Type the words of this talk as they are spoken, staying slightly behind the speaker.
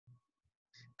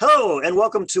Hello, and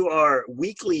welcome to our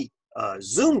weekly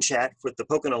Zoom chat with the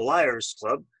Pocono Liars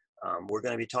Club. We're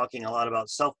going to be talking a lot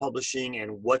about self-publishing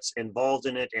and what's involved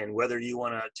in it and whether you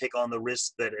want to take on the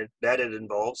risk that it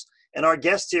involves. And our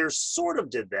guest here sort of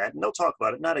did that, and they'll talk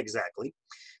about it, not exactly.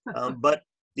 But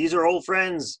these are old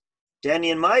friends,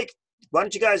 Danny and Mike. Why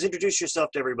don't you guys introduce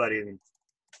yourself to everybody?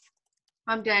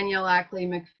 I'm Danielle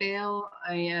Ackley-McPhail.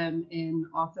 I am an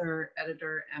author,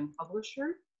 editor, and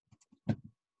publisher.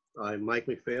 I'm Mike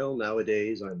McPhail.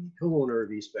 Nowadays, I'm the co-owner of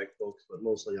eSpec Books, but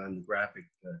mostly I'm the graphic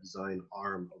design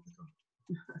arm of the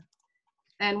company.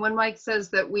 And when Mike says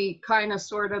that we kind of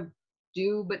sort of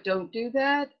do but don't do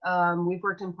that, we've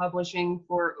worked in publishing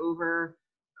for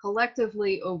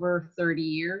collectively over 30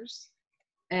 years.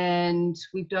 And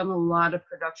we've done a lot of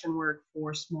production work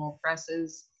for small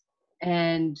presses,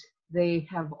 and they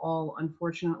have all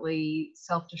unfortunately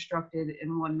self-destructed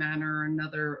in one manner or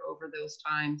another over those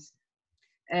times.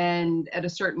 And at a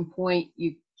certain point,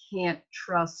 you can't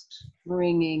trust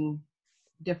bringing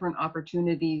different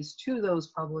opportunities to those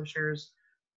publishers.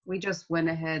 We just went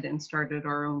ahead and started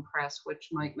our own press, which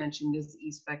Mike mentioned is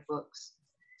eSpec Books.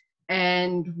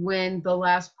 And when the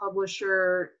last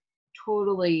publisher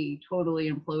totally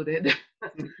imploded,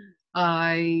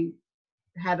 I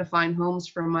had to find homes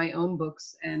for my own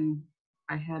books, and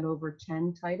I had over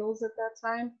 10 titles at that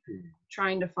time.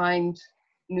 Trying to find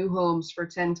new homes for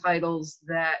 10 titles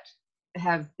that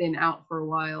have been out for a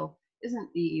while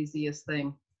isn't the easiest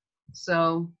thing.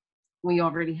 So we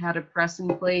already had a press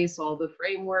in place, all the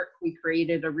framework, we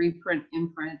created a reprint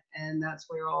imprint, and that's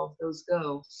where all of those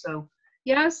go. So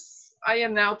yes, I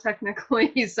am now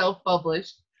technically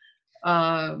self-published.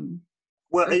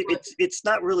 Well, it's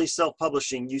not really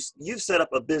self-publishing. You've set up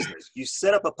a business. You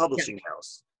set up a publishing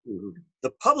house. Mm-hmm.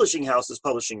 The publishing house is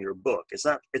publishing your book. It's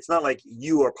not like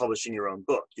you are publishing your own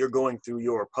book. You're going through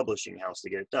your publishing house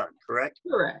to get it done, correct?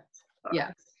 Correct.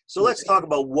 Yes. So let's talk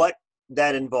about what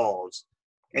that involves.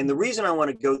 And the reason I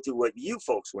want to go through what you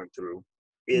folks went through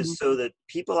is so that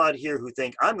people out here who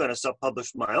think I'm going to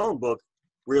self-publish my own book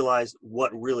realize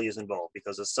what really is involved,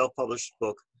 because a self-published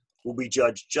book will be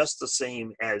judged just the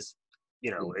same as,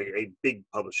 you know, a big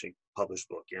published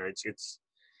book. You know, it's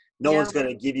no one's going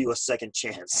to give you a second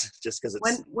chance just because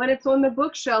it's when it's on the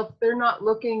bookshelf. They're not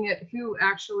looking at who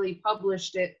actually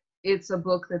published it. It's a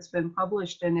book that's been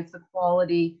published, and if the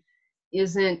quality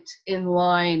isn't in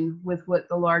line with what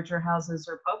the larger houses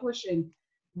are publishing,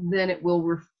 then it will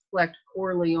reflect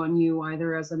poorly on you,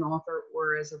 either as an author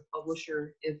or as a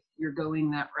publisher, if you're going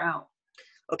that route.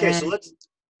 Okay, so let's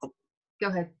go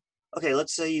ahead. Okay,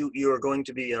 let's say you are going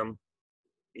to be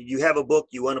you have a book,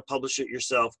 you want to publish it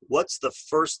yourself. What's the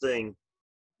first thing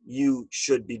you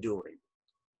should be doing?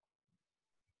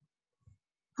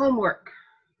 Homework.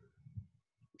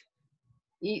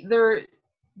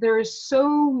 There's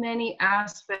so many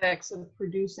aspects of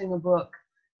producing a book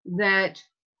that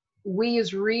we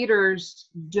as readers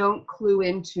don't clue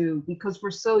into because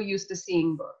we're so used to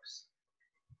seeing books.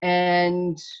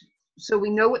 And so we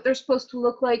know what they're supposed to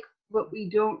look like, but we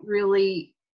don't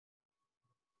really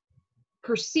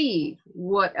perceive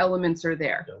what elements are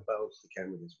there. Don't bounce the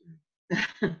camera this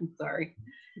way. Sorry.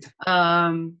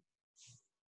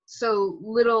 So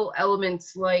little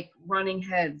elements like running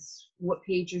heads. What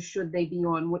pages should they be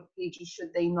on? What pages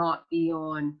should they not be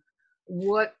on?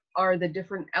 What are the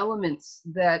different elements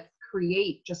that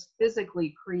just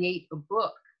physically create a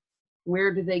book?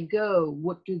 Where do they go?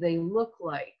 What do they look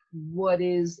like? What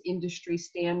is industry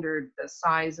standard? The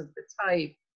size of the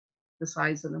type, the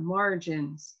size of the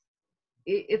margins.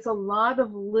 It's a lot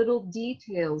of little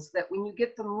details that when you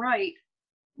get them right,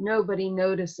 nobody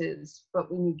notices,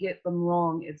 but when you get them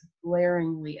wrong, it's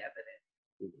glaringly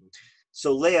evident.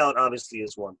 So layout obviously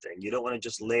is one thing. You don't want to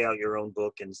just lay out your own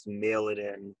book and mail it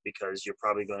in because you're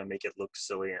probably going to make it look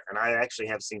silly. And I actually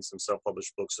have seen some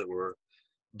self-published books that were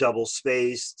double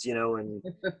spaced, you know, and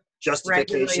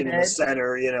justification in the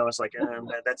center, you know. It's like,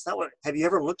 that's not what, have you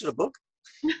ever looked at a book?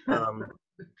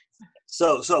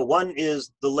 So one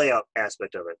is the layout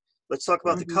aspect of it. Let's talk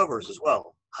about the covers as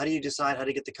well. How do you decide how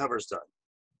to get the covers done?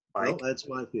 Mike? Well, that's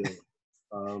my feeling.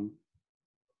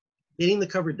 Getting the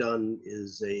cover done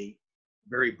is a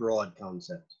very broad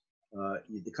concept.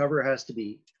 The cover has to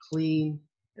be clean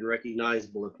and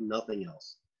recognizable, if nothing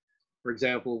else. For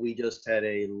example, we just had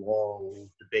a long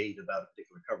debate about a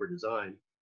particular cover design.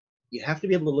 You have to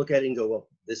be able to look at it and go, well,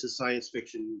 this is science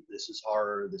fiction, this is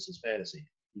horror, this is fantasy.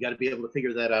 You got to be able to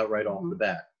figure that out right off the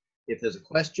bat. If there's a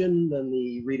question, then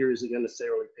the reader isn't going to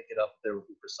necessarily pick it up if they're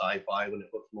looking for sci-fi when it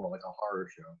looks more like a horror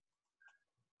show.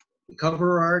 The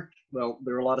cover art, well,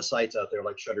 there are a lot of sites out there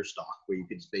like Shutterstock where you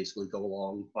can just basically go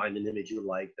along, find an image you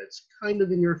like that's kind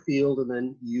of in your field, and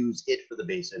then use it for the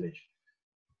base image.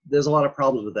 There's a lot of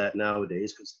problems with that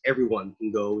nowadays because everyone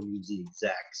can go and use the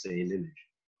exact same image.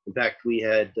 In fact, we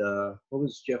had, what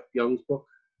was Jeff Young's book?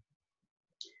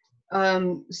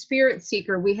 Spirit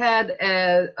Seeker. We had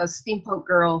a steampunk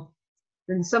girl,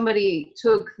 and somebody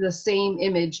took the same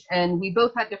image, and we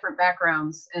both had different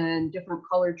backgrounds and different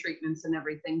color treatments and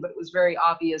everything, but it was very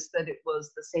obvious that it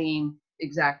was the same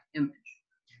exact image.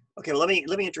 Okay, well, let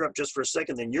me interrupt just for a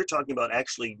second. Then you're talking about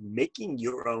actually making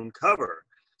your own cover.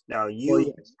 Now, you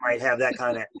Well, yes. might have that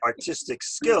kind of artistic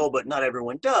skill, but not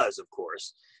everyone does, of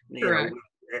course. Correct.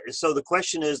 So the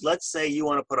question is, let's say you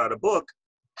want to put out a book.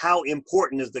 How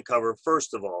important is the cover,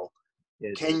 first of all?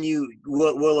 Can you,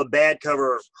 will a bad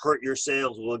cover hurt your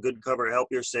sales? Will a good cover help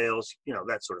your sales? You know,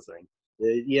 that sort of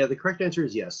thing. Yeah, the correct answer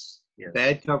is yes. Yes.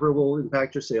 Bad cover will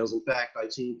impact your sales. In fact,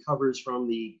 I've seen covers from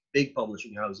the big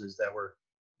publishing houses that were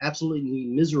absolutely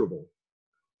miserable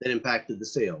that impacted the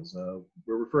sales.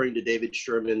 We're referring to David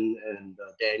Sherman and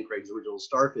Dan Craig's original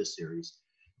Starfish series.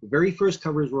 The very first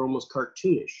covers were almost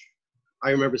cartoonish. I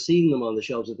remember seeing them on the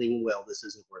shelves and thinking, well, this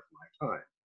isn't worth my time.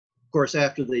 Of course,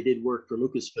 after they did work for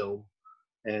Lucasfilm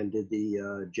and did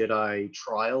the Jedi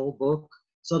Trial book,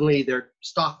 suddenly their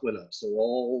stock went up. So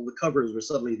all the covers were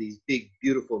suddenly these big,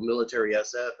 beautiful military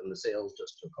SF, and the sales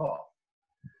just took off.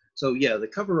 So yeah, the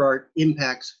cover art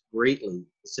impacts greatly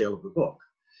the sale of the book.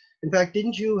 In fact,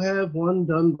 didn't you have one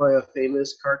done by a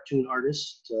famous cartoon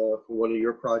artist for one of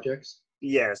your projects?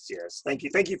 Yes, yes. Thank you.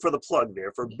 Thank you for the plug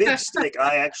there. For Big Stick,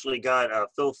 I actually got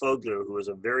Phil Fogler, who is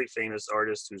a very famous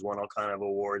artist who's won all kind of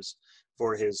awards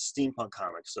for his steampunk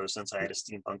comics. So since I had a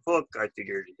steampunk book, I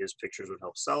figured his pictures would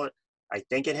help sell it. I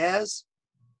think it has.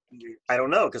 I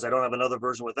don't know because I don't have another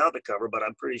version without the cover, but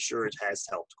I'm pretty sure it has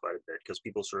helped quite a bit because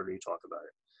people sort of talk about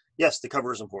it. Yes, the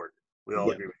cover is important. We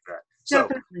all agree with that. So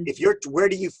Definitely. if you're, where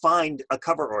do you find a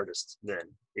cover artist then,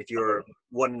 if you're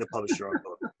wanting to publish your own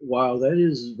book? Wow, that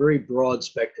is very broad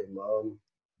spectrum.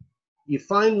 You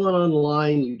find one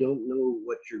online, you don't know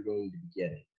what you're going to be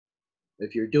getting.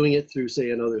 If you're doing it through,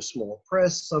 say, another small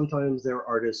press, sometimes their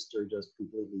artists are just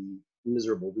completely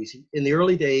miserable. We see, in the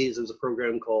early days, there was a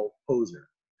program called Poser,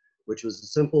 which was a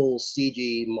simple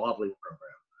CG modeling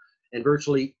program. And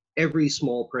virtually every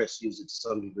small press used it to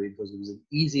some degree because it was an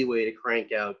easy way to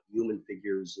crank out human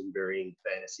figures in varying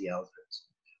fantasy outfits.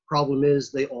 Problem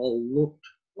is, they all looked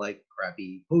like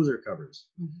crappy Poser covers.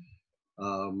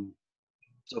 Mm-hmm.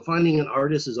 So finding an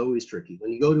artist is always tricky.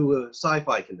 When you go to a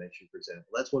sci-fi convention, for example,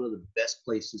 that's one of the best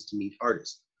places to meet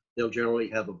artists. They'll generally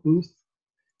have a booth.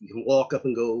 You can walk up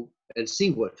and go and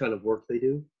see what kind of work they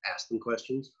do, ask them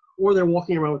questions, or they're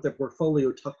walking around with their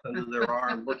portfolio tucked under their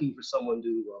arm looking for someone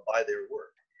to buy their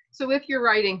work. So if you're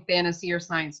writing fantasy or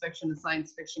science fiction, the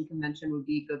science fiction convention would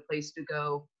be a good place to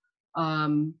go.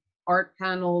 Art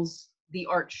panels, the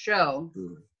art show.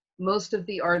 Mm-hmm. Most of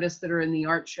the artists that are in the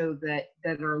art show that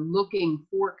are looking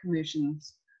for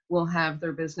commissions will have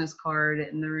their business card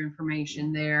and their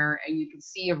information there, and you can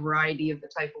see a variety of the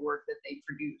type of work that they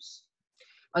produce.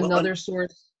 Another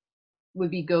source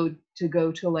would be go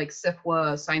to like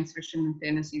SFWA, Science Fiction and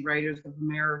Fantasy Writers of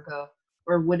America,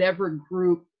 or whatever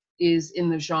group is in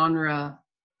the genre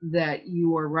that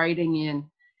you are writing in.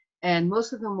 And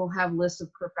most of them will have lists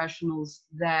of professionals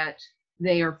that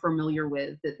they are familiar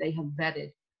with, that they have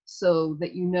vetted, so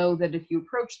that you know that if you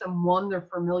approach them, one, they're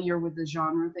familiar with the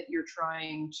genre that you're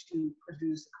trying to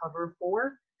produce a cover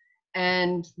for,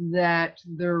 and that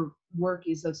their work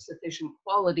is of sufficient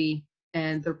quality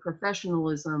and their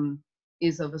professionalism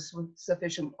is of a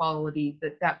sufficient quality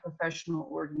that that professional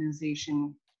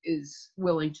organization is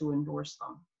willing to endorse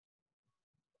them.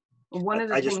 One of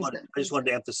the I just wanted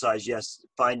to emphasize, yes,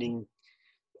 finding,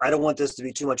 I don't want this to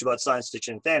be too much about science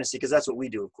fiction and fantasy because that's what we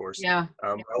do, of course. Yeah.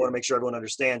 I want to make sure everyone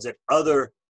understands that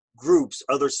other groups,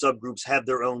 other subgroups have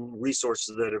their own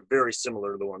resources that are very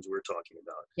similar to the ones we're talking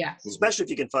about. Yes. Especially if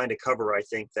you can find a cover, I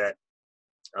think that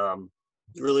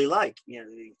you really like. You know,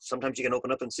 sometimes you can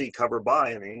open up and see cover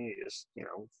by, and then you just,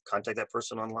 contact that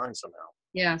person online somehow.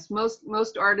 Yes,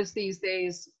 most artists these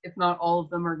days, if not all of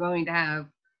them, are going to have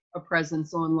a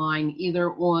presence online,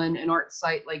 either on an art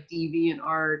site like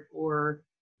DeviantArt or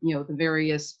the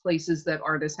various places that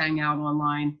artists hang out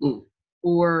online,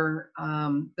 or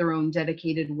their own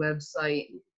dedicated website.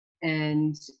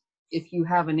 And if you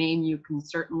have a name, you can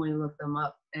certainly look them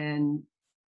up and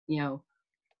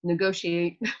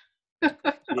negotiate.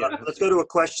 Let's go to a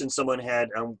question someone had,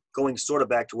 going sort of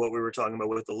back to what we were talking about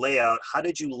with the layout. How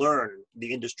did you learn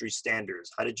the industry standards?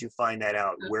 How did you find that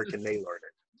out? Where can they learn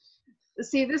it?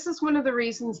 See, this is one of the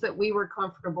reasons that we were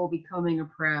comfortable becoming a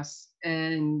press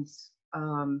and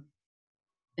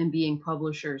being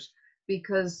publishers,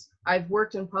 because I've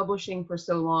worked in publishing for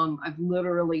so long. I've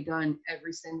literally done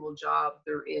every single job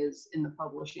there is in the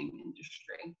publishing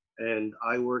industry. And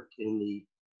I worked in the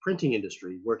printing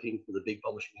industry, working for the big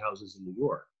publishing houses in New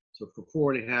York. So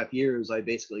for 4.5 years, I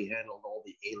basically handled all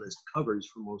the A-list covers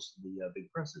for most of the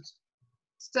big presses.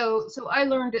 So I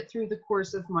learned it through the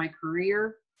course of my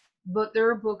career, but there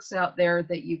are books out there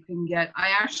that you can get. I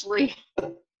actually,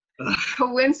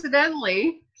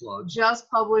 coincidentally, just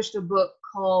published a book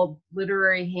called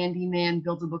Literary Handyman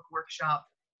Build-A-Book Workshop,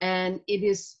 and it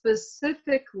is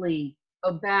specifically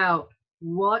about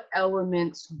what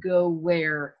elements go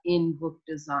where in book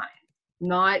design,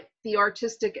 not the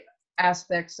artistic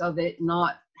aspects of it,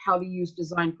 not how to use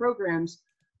design programs,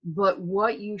 but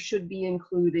what you should be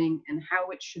including and how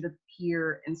it should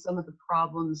appear and some of the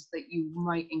problems that you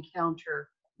might encounter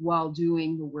while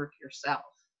doing the work yourself.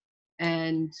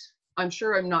 And I'm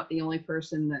sure I'm not the only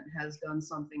person that has done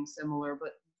something similar,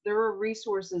 but there are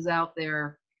resources out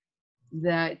there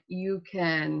that you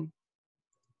can,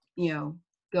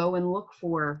 go and look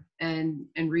for and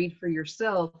read for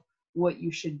yourself what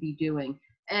you should be doing.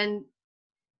 And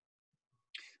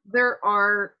there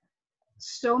are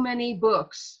so many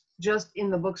books just in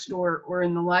the bookstore or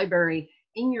in the library.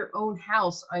 In your own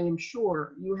house, I am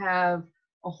sure you have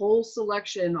a whole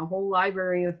selection, a whole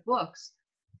library of books.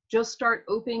 Just start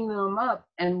opening them up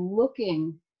and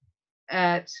looking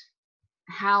at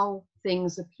how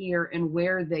things appear and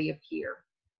where they appear.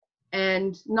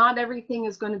 And not everything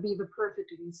is going to be the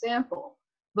perfect example,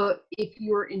 but if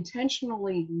you're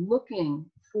intentionally looking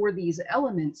for these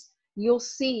elements, you'll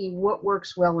see what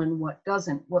works well and what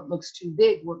doesn't, what looks too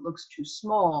big, what looks too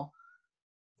small.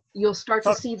 You'll start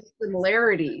to see the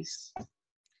similarities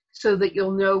so that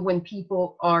you'll know when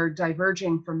people are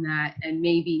diverging from that and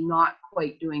maybe not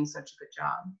quite doing such a good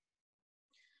job.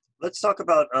 Let's talk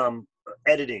about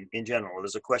editing in general.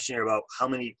 There's a question here about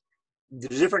the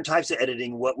different types of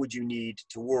editing. What would you need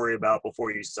to worry about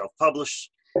before you self-publish?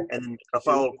 And a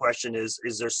follow-up question is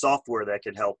there software that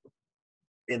could help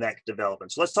in that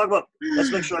development? So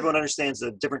let's make sure everyone understands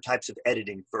the different types of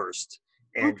editing first,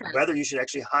 and whether you should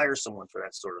actually hire someone for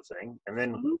that sort of thing, and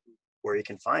then where you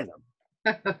can find them.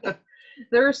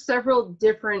 There are several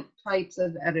different types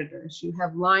of editors. You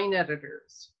have line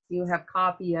editors, you have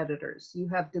copy editors, you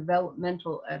have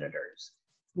developmental editors,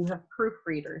 you have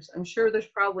proofreaders. I'm sure there's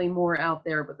probably more out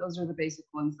there, but those are the basic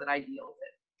ones that I deal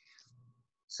with.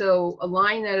 So a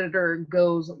line editor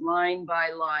goes line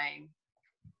by line.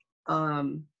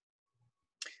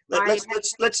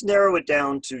 Let's narrow it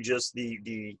down to just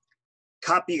the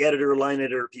copy editor, line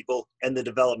editor people, and the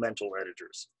developmental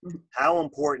editors. How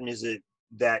important is it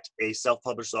that a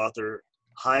self-published author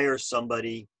hire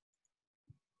somebody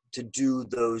to do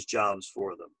those jobs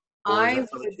for them? Or is that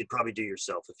something you'd probably do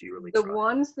yourself if you really tried? The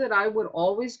ones that I would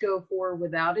always go for,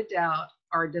 without a doubt,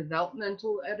 are a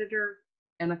developmental editor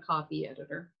and a copy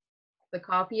editor. The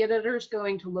copy editor is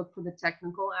going to look for the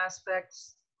technical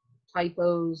aspects,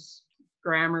 typos,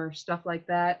 grammar, stuff like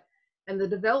that. And the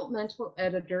developmental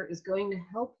editor is going to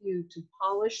help you to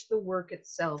polish the work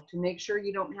itself, to make sure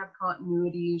you don't have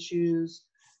continuity issues,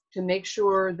 to make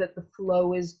sure that the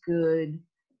flow is good,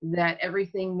 that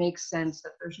everything makes sense,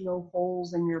 that there's no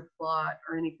holes in your plot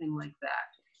or anything like that.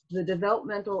 The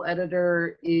developmental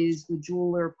editor is the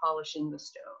jeweler polishing the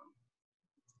stone.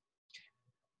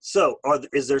 So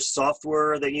is there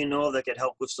software that you know that could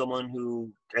help with someone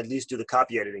who at least do the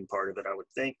copy editing part of it, I would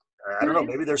think? I don't know,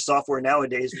 maybe there's software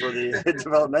nowadays for the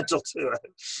developmental too.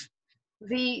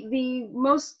 The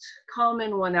most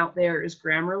common one out there is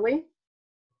Grammarly,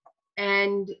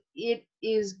 and it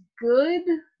is good,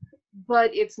 but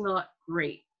it's not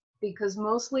great, because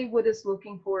mostly what it's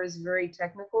looking for is very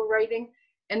technical writing,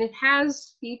 and it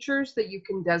has features that you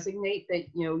can designate that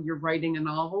you're writing a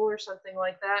novel or something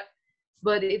like that,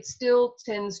 but it still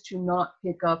tends to not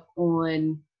pick up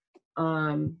on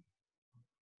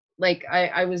like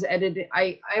I was editing.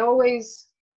 I always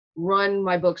run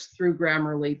my books through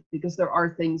Grammarly because there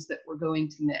are things that we're going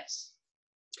to miss.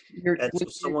 And so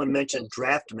someone mentioned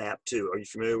Draft Map too. Are you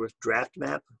familiar with Draft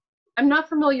Map? I'm not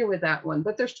familiar with that one,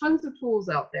 but there's tons of tools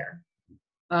out there.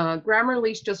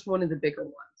 Grammarly is just one of the bigger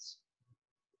ones.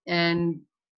 And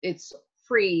it's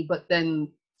free, but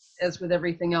then as with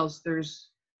everything else, there's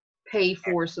pay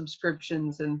for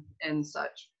subscriptions and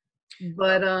such.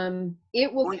 But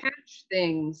it will catch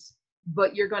things,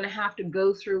 but you're going to have to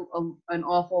go through an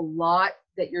awful lot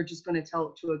that you're just going to tell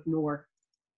it to ignore,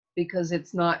 because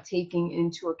it's not taking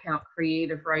into account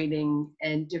creative writing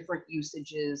and different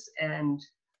usages and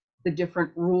the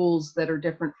different rules that are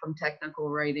different from technical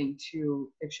writing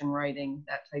to fiction writing,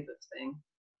 that type of thing.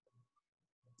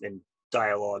 And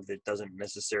dialogue that doesn't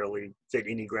necessarily fit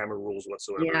any grammar rules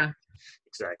whatsoever. Yeah.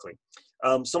 Exactly.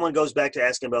 Someone goes back to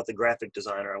asking about the graphic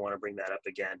designer. I want to bring that up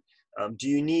again. Do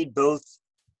you need both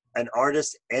an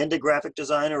artist and a graphic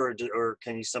designer, or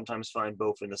can you sometimes find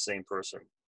both in the same person,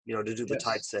 you know, to do the Yes.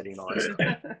 typesetting and all that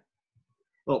stuff?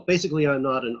 Well, basically, I'm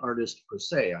not an artist per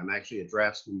se. I'm actually a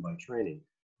draftsman by training,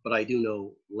 but I do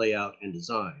know layout and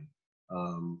design.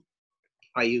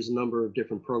 I use a number of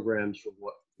different programs for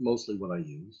mostly what I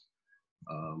use.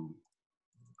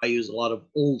 I use a lot of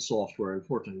old software,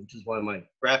 unfortunately, which is why my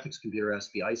graphics computer has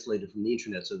to be isolated from the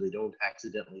internet so they don't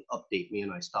accidentally update me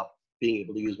and I stop being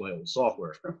able to use my old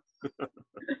software.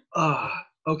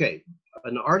 Okay,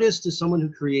 an artist is someone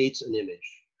who creates an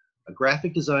image. A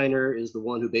graphic designer is the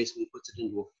one who basically puts it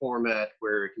into a format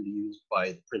where it can be used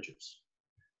by the printers.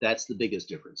 That's the biggest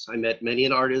difference. I met many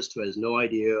an artist who has no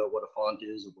idea what a font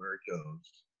is or where it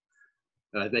goes.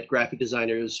 And I've met graphic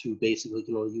designers who basically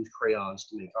can only use crayons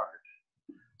to make art.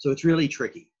 So it's really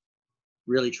tricky,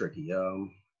 really tricky.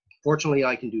 Fortunately,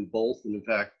 I can do both. And in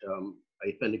fact,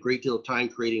 I spend a great deal of time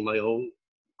creating my own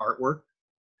artwork,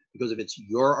 because if it's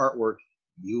your artwork,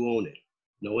 you own it.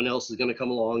 No one else is going to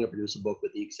come along and produce a book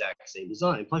with the exact same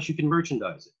design. Plus, you can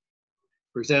merchandise it.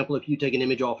 For example, if you take an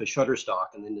image off a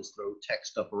Shutterstock and then just throw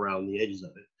text up around the edges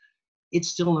of it, it's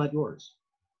still not yours.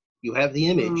 You have the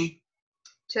image.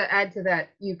 To add to that,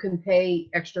 you can pay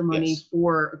extra money Yes.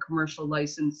 for a commercial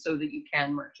license so that you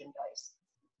can merchandise.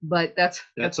 But that's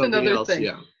something another else, thing.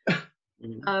 Yeah.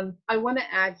 I want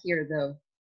to add here, though,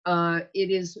 it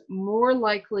is more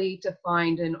likely to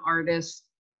find an artist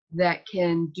that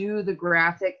can do the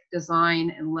graphic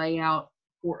design and layout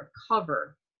for a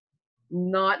cover,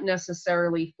 not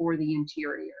necessarily for the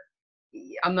interior.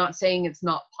 I'm not saying it's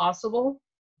not possible,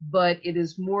 but it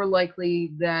is more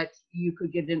likely that you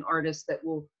could get an artist that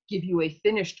will give you a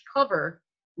finished cover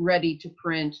ready to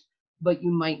print, but you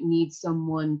might need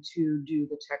someone to do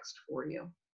the text for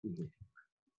you. Mhm.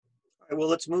 All right, well,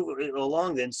 let's move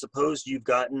along then. Suppose you've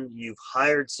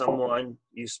hired someone,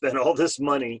 you spent all this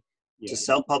money to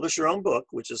self-publish your own book,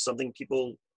 which is something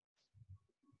people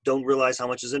don't realize how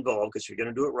much is involved, because if you're going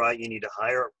to do it right, you need to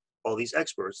hire all these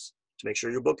experts to make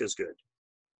sure your book is good.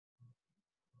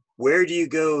 Where do you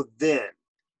go then?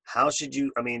 How should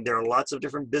you, I mean, there are lots of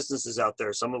different businesses out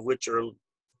there, some of which are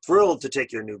thrilled to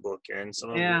take your new book, and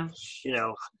some of which, you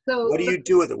know, So what do you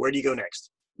do with it? Where do you go next?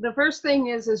 the first thing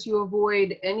is you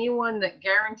avoid anyone that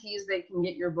guarantees they can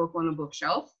get your book on a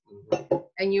bookshelf,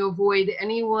 and you avoid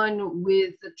anyone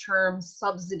with the term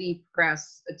subsidy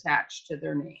press attached to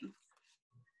their name.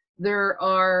 There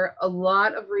are a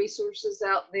lot of resources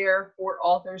out there for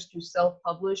authors to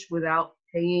self-publish without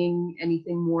paying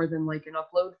anything more than like an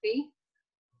upload fee.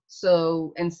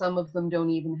 So, and some of them don't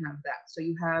even have that. So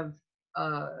you have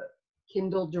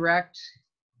Kindle Direct,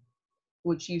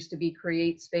 which used to be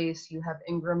CreateSpace. You have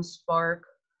Ingram Spark.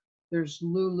 There's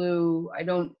Lulu. I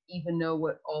don't even know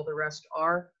what all the rest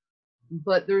are,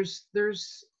 but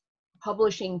there's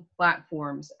publishing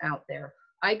platforms out there.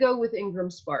 I go with Ingram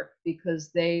Spark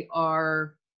because they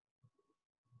are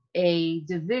a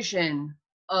division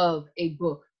of a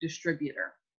book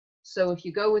distributor. So if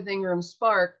you go with Ingram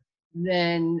Spark,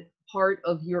 then part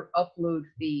of your upload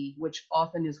fee, which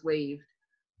often is waived,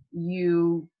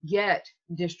 you get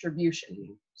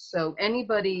distribution. So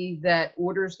anybody that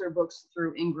orders their books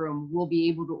through Ingram will be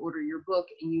able to order your book,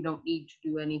 and you don't need to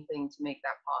do anything to make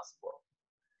that possible.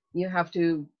 You have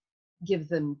to give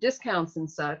them discounts and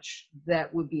such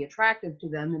that would be attractive to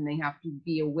them, and they have to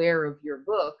be aware of your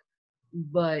book,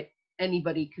 but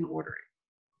anybody can order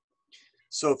it.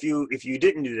 So if you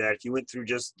didn't do that, if you went through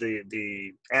just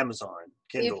the Amazon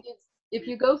Kindle, if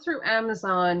you go through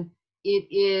Amazon, it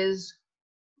is,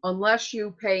 unless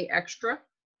you pay extra,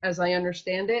 as I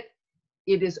understand it,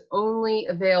 it is only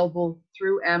available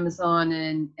through Amazon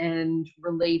and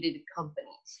related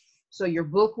companies. So your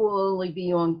book will only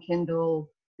be on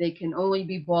Kindle. They can only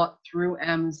be bought through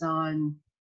Amazon.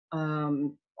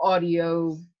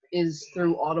 Audio is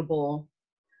through Audible.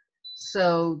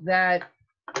 So that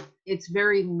it's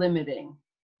very limiting.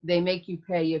 They make you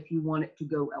pay if you want it to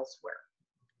go elsewhere.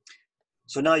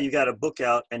 So now you've got a book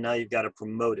out, and now you've got to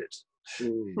promote it,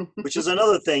 which is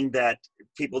another thing that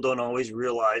people don't always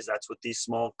realize. That's what these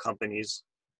small companies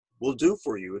will do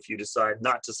for you if you decide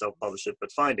not to self-publish it,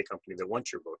 but find a company that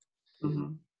wants your book.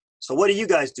 Mm-hmm. So what do you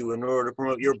guys do in order to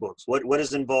promote your books? What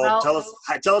is involved? Well,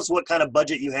 Tell us what kind of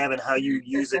budget you have and how you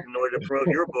use it in order to promote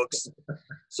your books,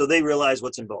 so they realize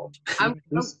what's involved.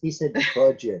 He said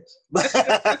budget.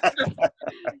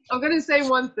 I'm going to say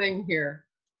one thing here.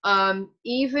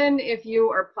 Even if you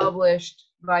are published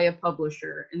by a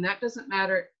publisher, and that doesn't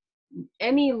matter,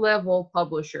 any level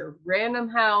publisher, Random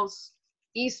House,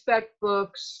 eSpec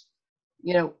Books,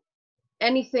 you know,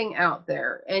 anything out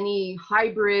there, any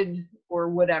hybrid or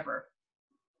whatever,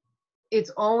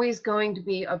 it's always going to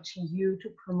be up to you to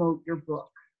promote your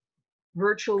book.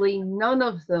 Virtually none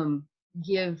of them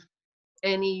give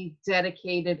any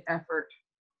dedicated effort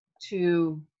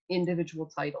to individual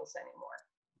titles anymore.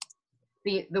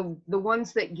 The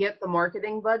ones that get the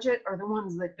marketing budget are the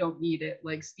ones that don't need it,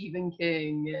 like Stephen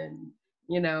King and,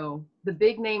 you know, the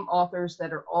big name authors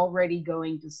that are already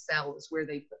going to sell is where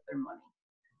they put their money.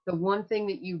 The one thing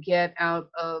that you get out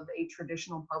of a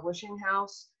traditional publishing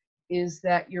house is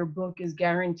that your book is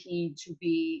guaranteed to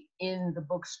be in the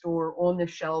bookstore on the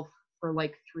shelf for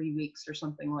like 3 weeks or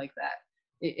something like that.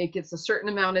 It gets a certain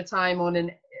amount of time on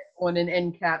an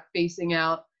end cap facing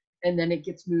out, and then it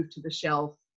gets moved to the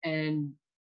shelf, and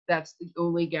that's the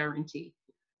only guarantee.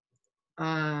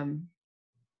 Other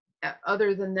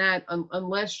than that,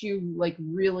 unless you like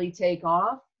really take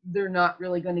off, they're not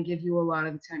really going to give you a lot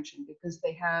of attention because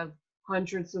they have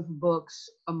hundreds of books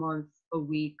a month, a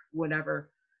week,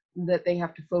 whatever, that they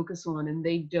have to focus on, and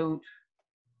they don't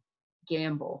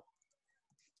gamble.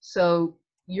 So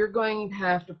you're going to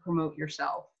have to promote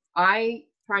yourself. I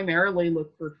primarily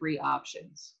look for free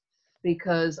options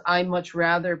because I much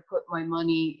rather put my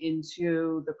money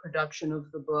into the production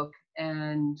of the book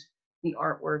and the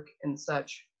artwork and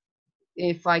such.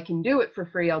 If I can do it for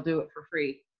free, I'll do it for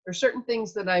free. There's certain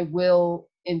things that I will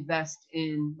invest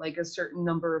in, like a certain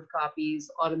number of copies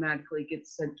automatically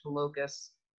gets sent to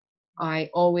Locus. I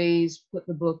always put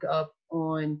the book up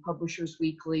on Publishers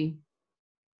Weekly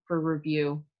for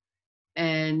review,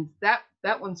 and that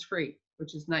one's free,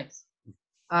 which is nice.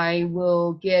 I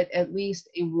will get at least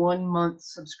a 1-month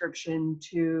subscription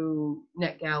to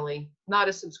NetGalley. Not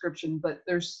a subscription, but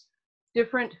there's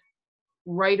different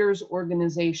writers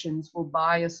organizations will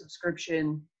buy a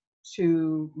subscription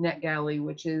to NetGalley,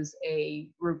 which is a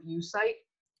review site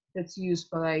that's used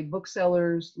by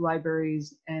booksellers,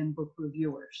 libraries, and book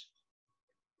reviewers.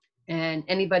 And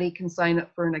anybody can sign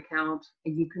up for an account,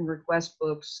 and you can request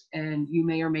books, and you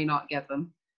may or may not get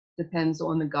them. Depends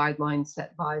on the guidelines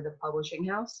set by the publishing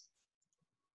house.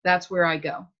 That's where I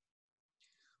go.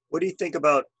 What do you think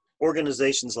about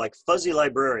organizations like Fussy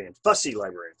Librarian, not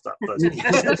Fuzzy,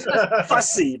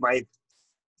 Fussy,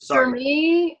 sorry. For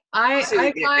me, I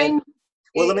find...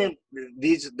 Well, let me,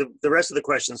 the rest of the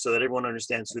questions so that everyone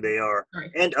understands who they are,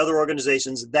 and other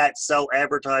organizations that sell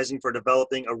advertising for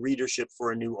developing a readership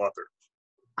for a new author.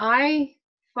 I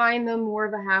find them more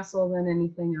of a hassle than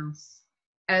anything else,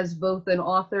 as both an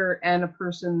author and a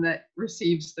person that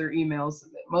receives their emails.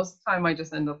 Most of the time, I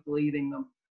just end up deleting them.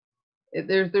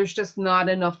 There's just not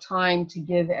enough time to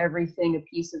give everything a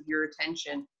piece of your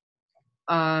attention.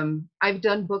 I've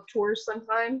done book tours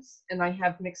sometimes, and I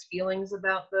have mixed feelings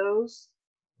about those.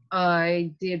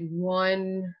 I did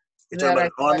one. You're talking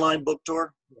about an online book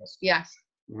tour? Yes.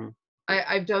 Mm-hmm.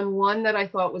 I've done one that I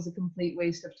thought was a complete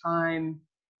waste of time,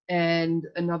 and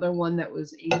another one that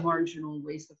was a marginal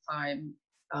waste of time,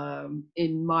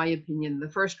 in my opinion. The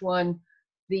first one,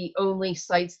 the only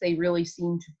sites they really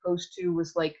seemed to post to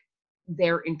was like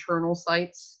their internal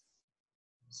sites.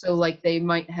 So like they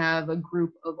might have a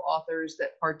group of authors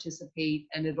that participate,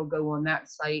 and it'll go on that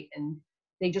site, and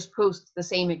they just post the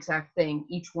same exact thing,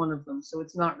 each one of them. So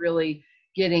it's not really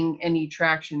getting any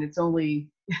traction. It's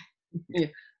only,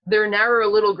 they're a narrow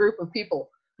little group of people.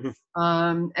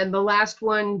 And the last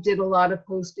one did a lot of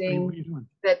posting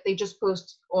that they just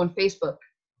post on Facebook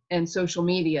and social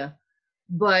media,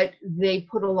 but they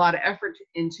put a lot of effort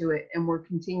into it and were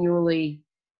continually.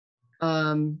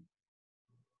 Have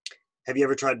you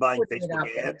ever tried buying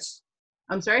Facebook ads?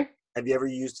 I'm sorry? Have you ever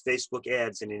used Facebook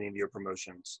ads in any of your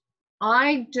promotions?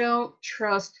 I don't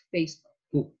trust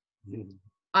Facebook.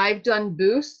 I've done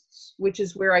boosts, which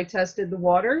is where I tested the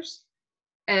waters,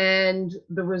 and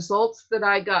the results that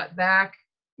I got back,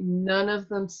 none of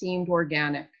them seemed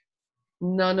organic.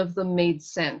 None of them made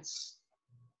sense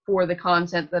for the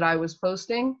content that I was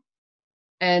posting.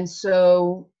 And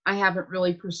so I haven't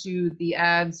really pursued the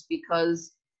ads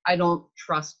because I don't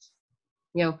trust.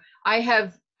 You know, I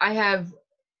have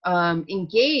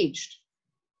engaged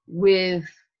with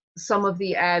some of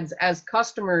the ads as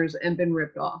customers and been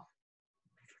ripped off.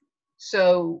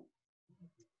 So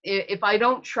if I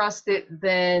don't trust it,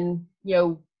 then, you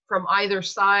know, from either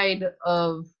side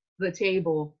of the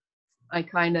table, I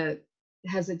kind of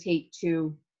hesitate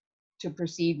to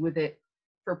proceed with it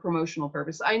for promotional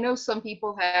purpose. I know some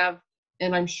people have,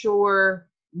 and I'm sure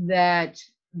that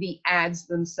the ads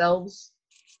themselves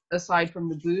aside from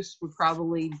the boost, would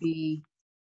probably be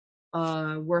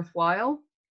worthwhile.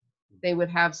 They would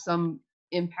have some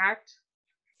impact,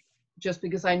 just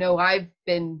because I know I've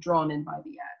been drawn in by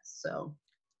the ads. So,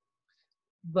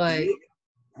 but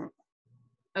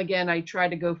again, I try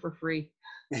to go for free.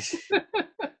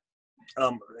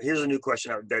 Here's a new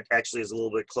question that actually is a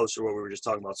little bit closer to what we were just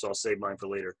talking about, so I'll save mine for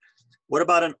later. What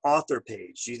about an author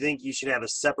page? Do you think you should have a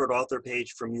separate author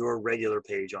page from your regular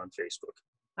page on Facebook?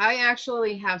 I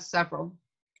actually have several.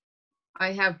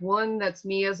 I have one that's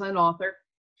me as an author.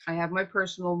 I have my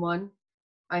personal one.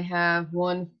 I have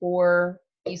one for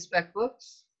eSpec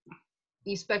Books.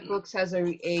 eSpec Books has a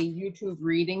YouTube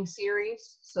reading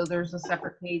series, so there's a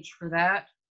separate page for that.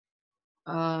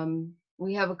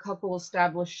 We have a couple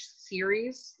established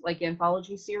series, like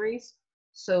anthology series,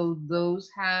 so those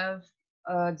have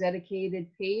a dedicated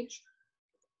page.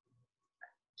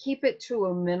 Keep it to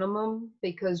a minimum,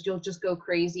 because you'll just go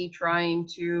crazy trying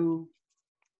to,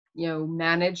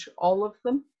 manage all of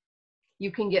them. You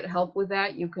can get help with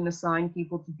that. You can assign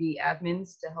people to be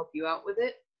admins to help you out with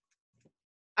it.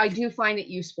 I do find it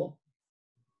useful.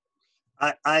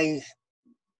 I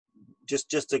just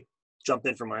to jump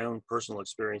in from my own personal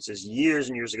experiences, years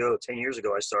and years ago, 10 years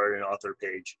ago, I started an author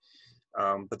page.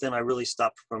 But then I really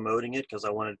stopped promoting it because I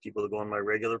wanted people to go on my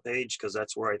regular page, because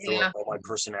that's where I throw up all my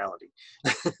personality.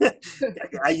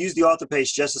 I use the author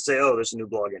page just to say, oh, there's a new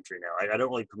blog entry now. I don't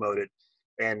really promote it.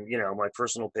 And, my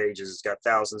personal page has got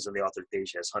thousands and the author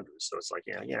page has hundreds. So it's like,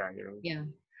 Yeah.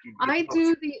 I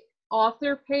do the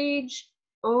author page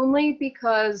only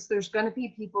because there's going to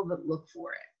be people that look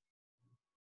for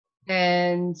it.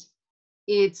 And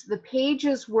the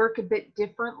pages work a bit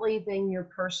differently than your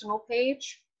personal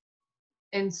page.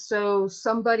 And so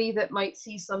somebody that might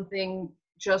see something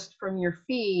just from your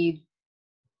feed,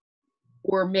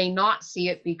 or may not see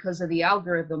it because of the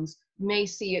algorithms, may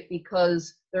see it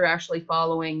because they're actually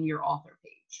following your author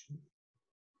page.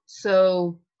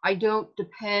 So I don't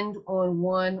depend on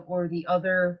one or the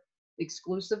other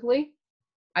exclusively.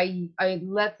 I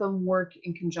let them work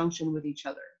in conjunction with each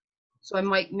other. So I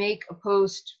might make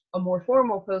a more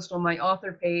formal post on my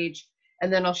author page,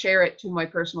 and then I'll share it to my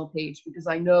personal page because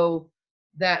I know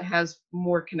that has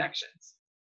more connections.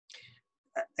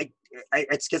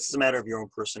 It's just a matter of your own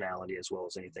personality as well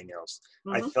as anything else.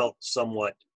 Mm-hmm. I felt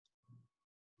somewhat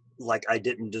like I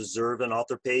didn't deserve an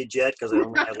author page yet because I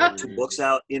only had like 2 books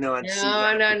out, and No.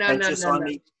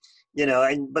 me,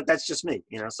 but that's just me,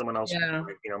 someone else,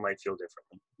 might feel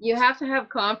differently. You have to have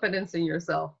confidence in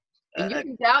yourself. And you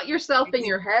can doubt yourself in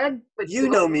your head, but you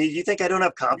know me. You think I don't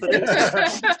have confidence?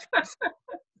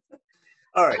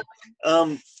 All right.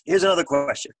 Here's another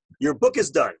question. Your book is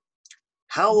done.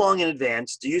 How long in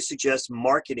advance do you suggest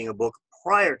marketing a book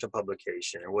prior to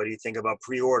publication? And what do you think about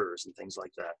pre-orders and things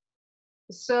like that?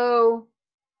 So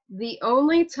the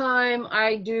only time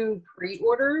I do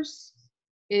pre-orders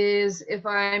is if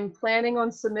I'm planning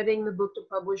on submitting the book to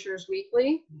Publishers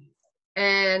Weekly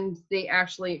and they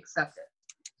actually accept it.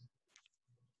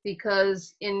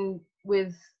 Because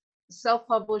with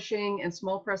self-publishing and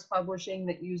small press publishing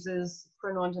that uses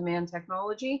print-on-demand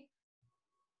technology,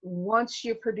 once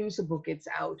you produce a book, it's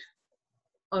out,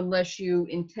 unless you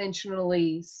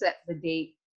intentionally set the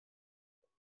date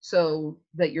so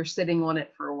that you're sitting on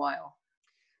it for a while.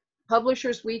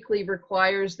 Publishers Weekly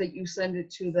requires that you send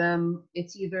it to them.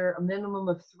 It's either a minimum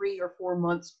of 3 or 4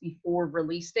 months before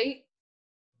release date.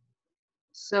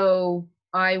 So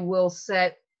I will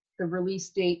set the release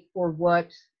date for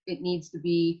what it needs to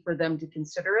be for them to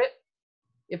consider it.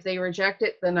 If they reject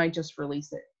it, then I just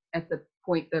release it at the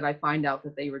point that I find out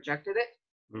that they rejected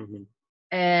it. Mm-hmm.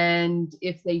 And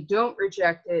if they don't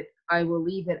reject it, I will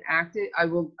leave it active. I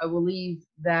will leave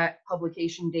that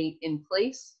publication date in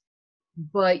place,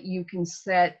 but you can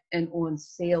set an on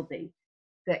sale date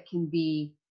that can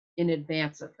be in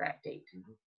advance of that date.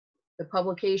 Mm-hmm. The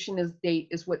publication date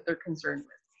is what they're concerned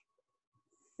with,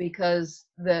 because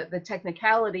the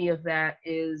technicality of that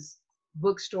is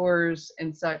bookstores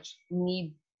and such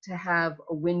need to have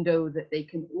a window that they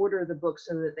can order the book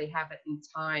so that they have it in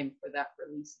time for that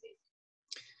release date.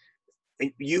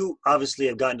 And you obviously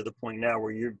have gotten to the point now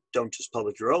where you don't just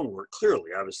publish your own work.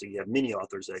 Clearly, obviously, you have many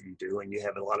authors that you do, and you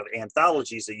have a lot of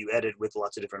anthologies that you edit with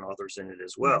lots of different authors in it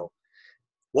as well.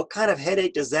 What kind of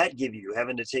headache does that give you,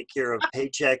 having to take care of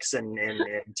paychecks and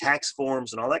tax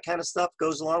forms and all that kind of stuff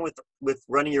goes along with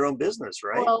running your own business,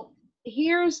 right? Well,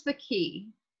 here's the key.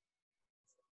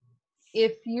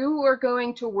 If you are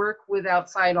going to work with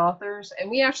outside authors,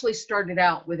 and we actually started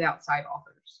out with outside authors.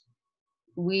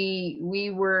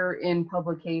 We were in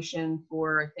publication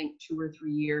for, I think, 2 or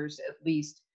 3 years at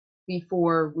least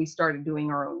before we started doing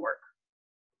our own work.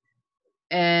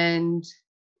 And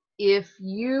if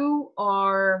you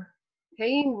are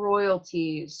paying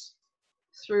royalties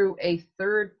through a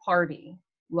third party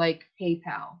like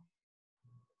PayPal,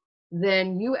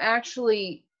 then you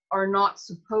actually are not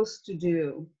supposed to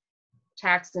do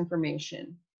tax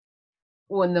information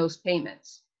on those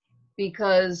payments,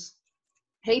 because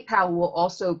PayPal will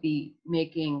also be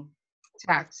making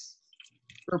tax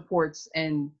reports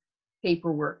and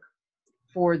paperwork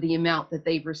for the amount that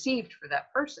they've received for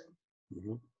that person.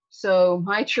 Mm-hmm. So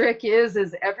my trick is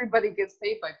everybody gets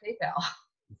paid by PayPal.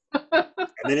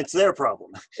 And then it's their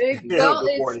problem. Well,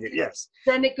 reporting it, yes.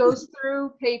 Then it goes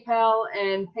through PayPal,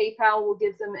 and PayPal will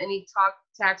give them any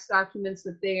tax documents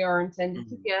that they are intended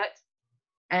to get,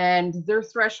 and their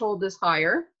threshold is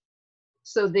higher,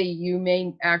 so that you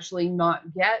may actually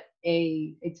not get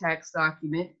a tax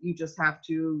document. You just have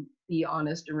to be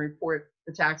honest and report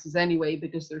the taxes anyway,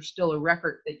 because there's still a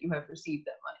record that you have received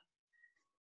that money.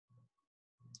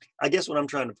 I guess what I'm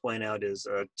trying to point out is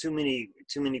too many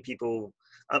people.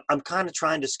 I'm kind of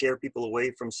trying to scare people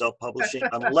away from self-publishing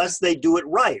unless they do it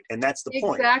right, and that's the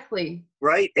point. Exactly.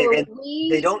 Right? So and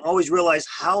they don't always realize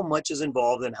how much is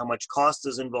involved and how much cost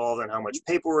is involved and how much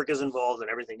paperwork is involved and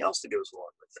everything else that goes along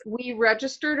with it. We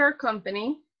registered our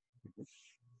company,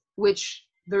 which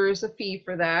there is a fee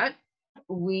for that.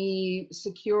 We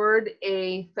secured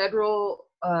a federal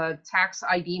tax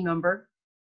ID number.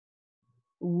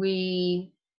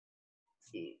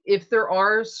 If there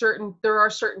are certain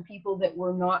people that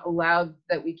we're not allowed,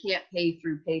 that we can't pay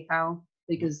through PayPal,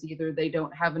 because either they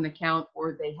don't have an account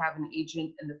or they have an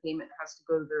agent and the payment has to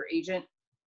go to their agent.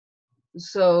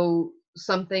 So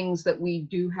some things that we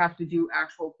do have to do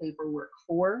actual paperwork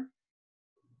for.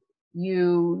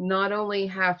 You not only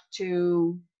have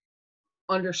to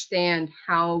understand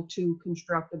how to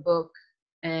construct a book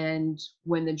and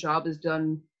when the job is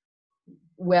done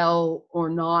well or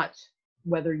not,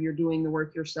 whether you're doing the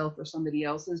work yourself or somebody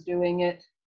else is doing it.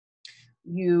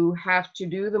 You have to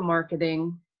do the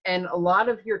marketing, and a lot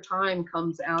of your time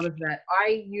comes out of that.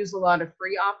 I use a lot of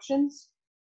free options,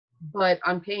 but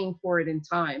I'm paying for it in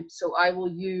time. So I will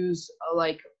use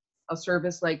a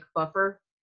service like Buffer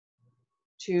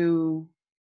to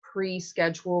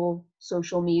pre-schedule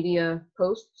social media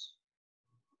posts.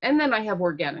 And then I have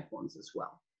organic ones as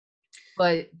well.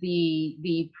 But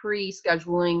the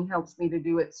pre-scheduling helps me to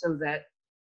do it so that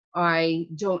I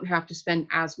don't have to spend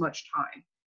as much time.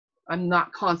 I'm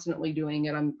not constantly doing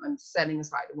it. I'm setting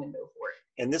aside a window for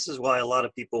it. And this is why a lot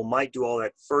of people might do all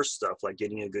that first stuff, like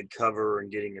getting a good cover and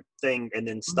getting a thing, and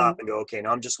then stop and go, okay,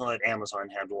 now I'm just going to let Amazon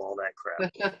handle all that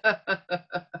crap.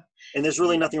 And there's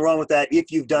really nothing wrong with that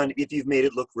if you've made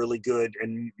it look really good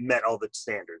and met all the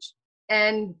standards.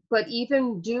 But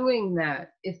even doing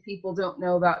that, if people don't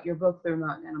know about your book, they're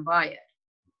not going to buy it.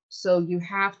 So you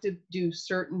have to do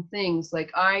certain things. Like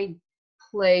I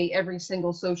play every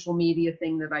single social media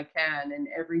thing that I can, and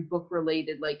every book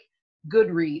related, like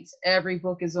Goodreads, every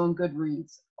book is on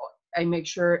Goodreads. I make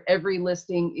sure every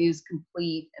listing is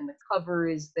complete and the cover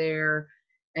is there.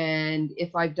 And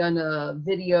if I've done a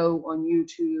video on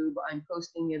YouTube, I'm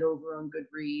posting it over on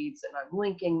Goodreads, and I'm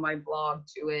linking my blog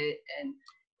to it, and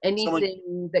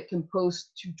anything that can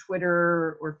post to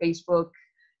Twitter or Facebook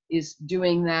is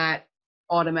doing that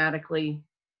automatically,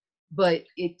 but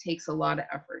it takes a lot of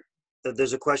effort.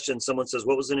 There's a question. Someone says,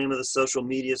 what was the name of the social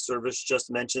media service just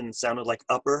mentioned? It sounded like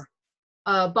Upper.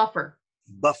 Buffer.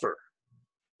 Buffer.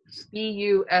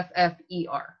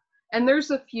 Buffer. And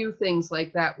there's a few things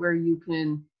like that where you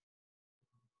can,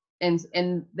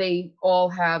 and they all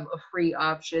have a free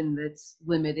option that's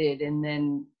limited, and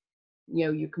then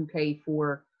you can pay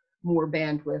for more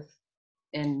bandwidth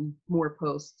and more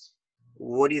posts.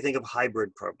 What do you think of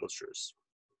hybrid publishers?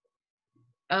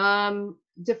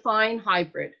 Define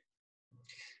hybrid.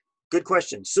 Good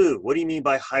question. Sue, what do you mean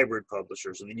by hybrid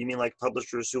publishers? Do you mean like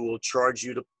publishers who will charge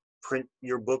you to print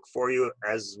your book for you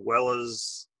as well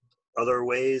as other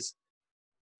ways?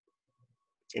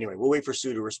 Anyway, we'll wait for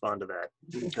Sue to respond to that,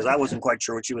 because I wasn't quite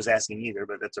sure what she was asking either,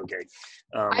 but that's okay.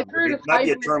 I've heard of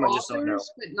hybrid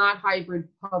authors, but not hybrid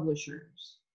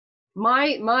publishers.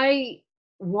 My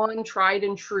one tried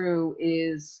and true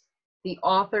is the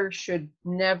author should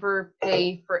never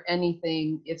pay for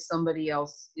anything if somebody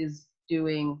else is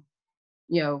doing,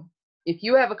 if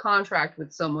you have a contract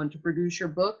with someone to produce your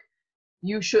book,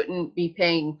 you shouldn't be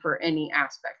paying for any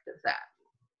aspect of that.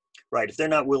 Right. If they're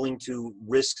not willing to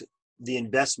risk the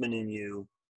investment in you,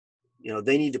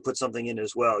 they need to put something in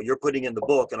as well. You're putting in the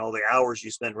book and all the hours you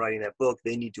spent writing that book,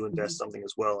 they need to invest something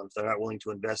as well. And if they're not willing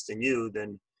to invest in you,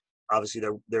 then obviously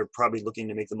they're probably looking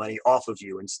to make the money off of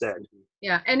you instead.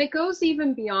 Yeah, and it goes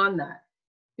even beyond that,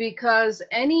 because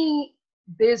any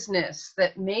business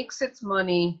that makes its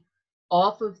money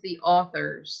off of the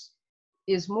authors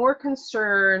is more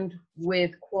concerned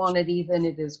with quantity than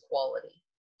it is quality.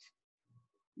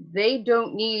 They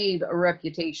don't need a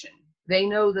reputation. They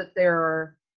know that there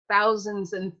are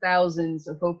thousands and thousands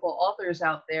of hopeful authors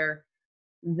out there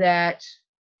that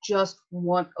just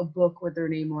want a book with their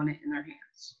name on it in their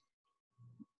hands.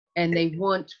 And they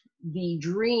want the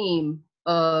dream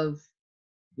of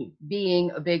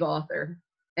being a big author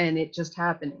and it just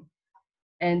happening.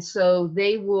 And so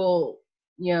they will,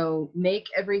 you know, make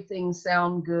everything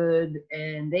sound good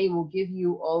and they will give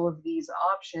you all of these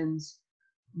options.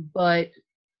 But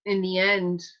in the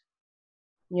end,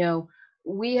 you know,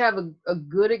 we have a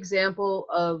good example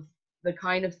of the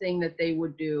kind of thing that they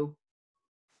would do.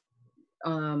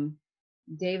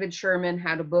 David Sherman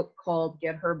had a book called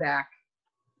Get Her Back,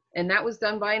 and that was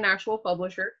done by an actual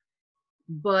publisher,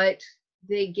 but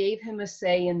they gave him a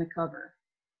say in the cover,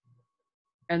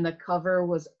 and the cover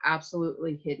was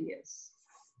absolutely hideous.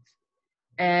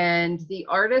 And the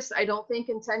artist, I don't think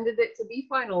intended it to be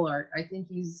final art. I think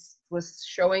was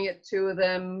showing it to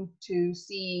them to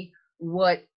see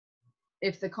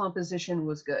if the composition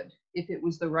was good, if it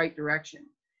was the right direction.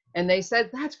 And they said,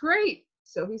 that's great.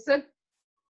 So he said,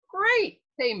 great,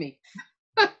 pay me.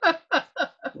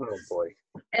 Oh boy.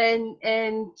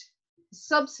 And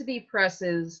subsidy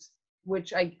presses,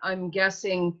 which I'm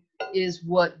guessing is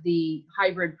what the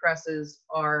hybrid presses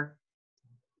are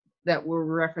that we're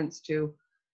referenced to,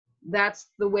 that's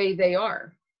the way they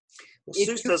are. Well,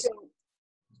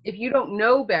 If you don't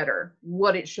know better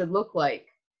what it should look like,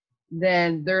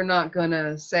 then they're not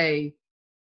gonna say,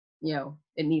 you know,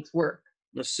 it needs work.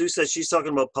 Now, Sue says she's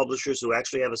talking about publishers who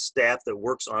actually have a staff that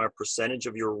works on a percentage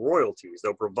of your royalties.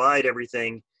 They'll provide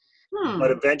everything,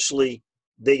 but eventually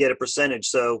they get a percentage.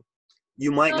 So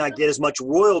you might not get as much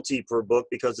royalty per book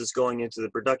because it's going into the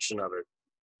production of it.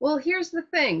 Well, here's the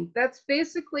thing. That's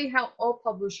basically how all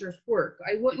publishers work.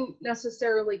 I wouldn't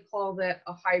necessarily call that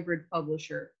a hybrid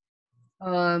publisher.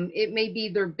 It may be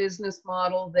their business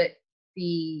model that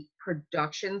the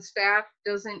production staff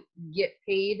doesn't get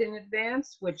paid in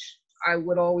advance, which I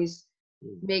would always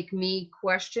make me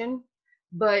question.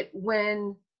 But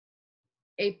when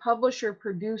a publisher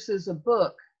produces a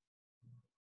book,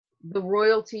 the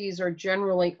royalties are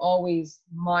generally always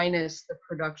minus the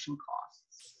production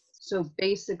costs. So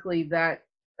basically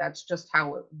that's just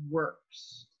how it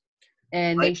works.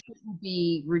 And they shouldn't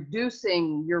be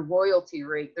reducing your royalty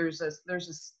rate. There's a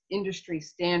industry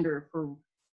standard for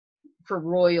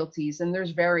royalties, and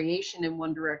there's variation in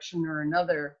one direction or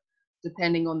another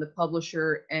depending on the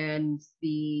publisher and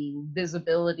the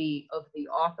visibility of the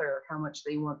author, how much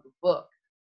they want the book.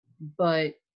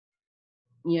 But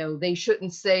you know, they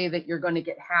shouldn't say that you're going to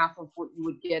get half of what you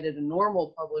would get at a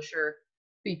normal publisher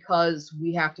because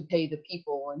we have to pay the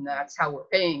people and that's how we're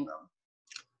paying them.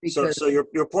 So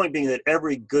your point being that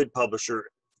every good publisher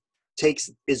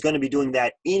is going to be doing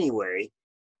that anyway,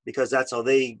 because that's how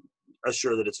they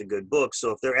assure that it's a good book.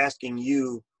 So if they're asking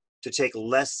you to take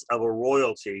less of a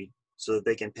royalty so that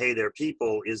they can pay their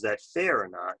people, is that fair or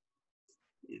not?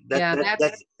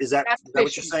 Is that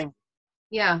what you're saying?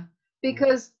 Yeah,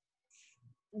 because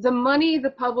the money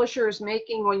the publisher is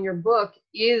making on your book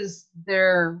is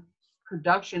their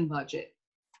production budget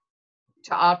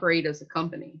to operate as a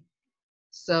company.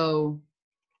 So,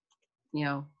 you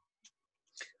know.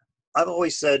 I've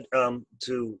always said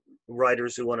to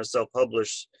writers who want to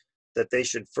self-publish that they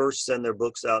should first send their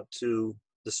books out to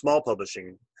the small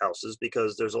publishing houses,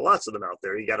 because there's lots of them out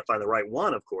there. You got to find the right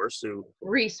one, of course, who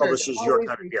publishes your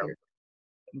kind of, yeah.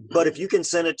 But if you can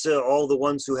send it to all the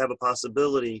ones who have a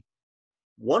possibility,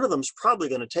 one of them's probably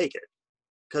going to take it,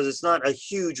 because it's not a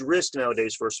huge risk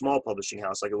nowadays for a small publishing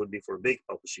house like it would be for a big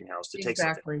publishing house to take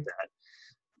something like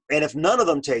that. And if none of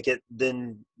them take it,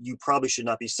 then you probably should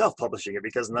not be self-publishing it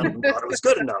because none of them thought it was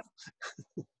good enough.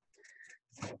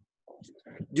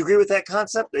 Do you agree with that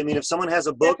concept? I mean, if someone has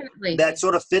a book that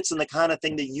sort of fits in the kind of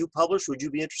thing that you publish, would you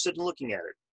be interested in looking at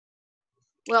it?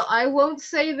 Well, I won't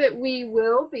say that we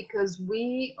will, because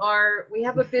we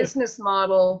have a business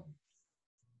model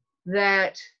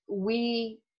that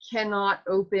we cannot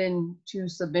open to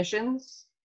submissions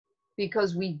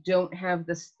because we don't have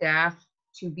the staff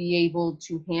to be able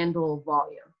to handle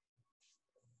volume.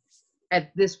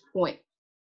 At this point,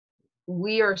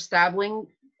 we are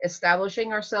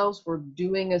establishing ourselves. We're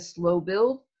doing a slow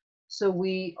build. So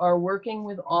we are working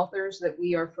with authors that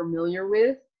we are familiar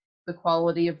with, the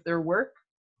quality of their work,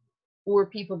 or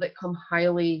people that come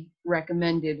highly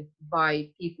recommended by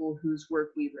people whose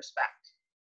work we respect.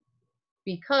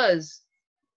 Because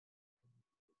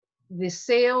the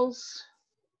sales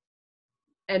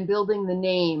and building the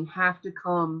name have to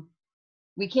come.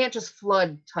 We can't just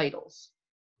flood titles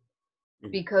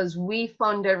because we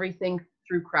fund everything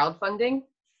through crowdfunding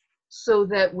so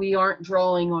that we aren't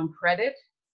drawing on credit,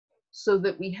 so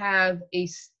that we have a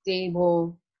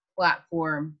stable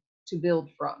platform to build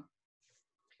from.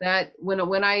 That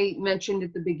when I mentioned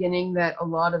at the beginning that a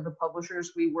lot of the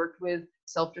publishers we worked with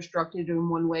self-destructed in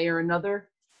one way or another,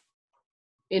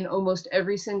 in almost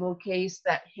every single case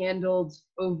that handled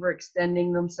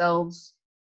overextending themselves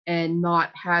and not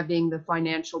having the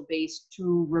financial base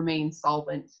to remain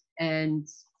solvent and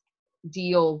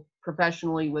deal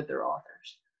professionally with their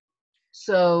authors.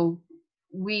 So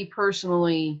we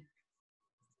personally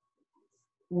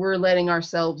were letting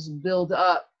ourselves build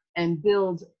up and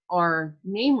build our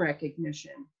name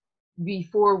recognition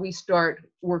before we start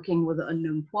working with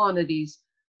unknown quantities,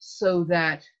 so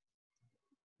that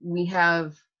we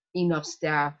have enough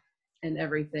staff and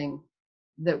everything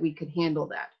that we could handle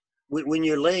that. When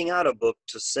you're laying out a book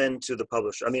to send to the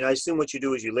publisher, I mean, I assume what you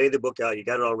do is you lay the book out, you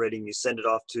got it all ready, and you send it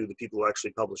off to the people who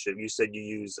actually publish it. You said you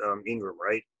use Ingram,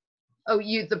 right? Oh,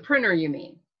 the printer, you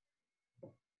mean?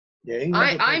 Yeah,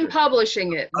 I'm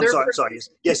publishing it. I'm sorry.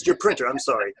 Yes, your printer. I'm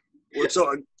sorry.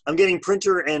 So I'm getting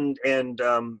printer and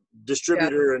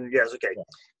distributor, and yes, okay.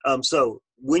 So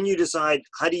when you decide,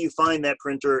 how do you find that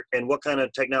printer, and what kind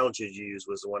of technology do you use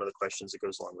was one of the questions that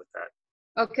goes along with that.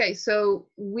 Okay, so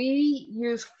we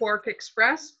use Quark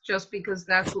Express just because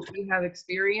that's what we have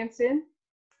experience in,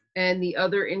 and the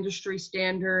other industry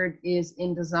standard is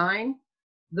InDesign.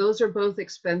 Those are both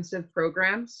expensive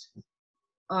programs.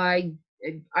 I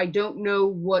don't know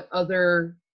what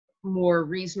other more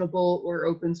reasonable or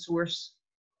open source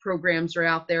programs are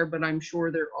out there, but I'm sure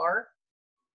there are.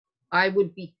 I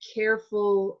would be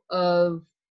careful of,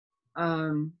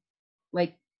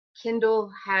 like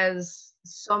Kindle has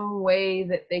some way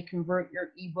that they convert your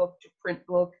ebook to print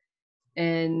book,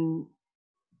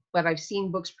 but I've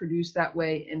seen books produced that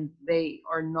way and they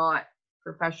are not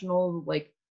professional.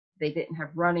 Like they didn't have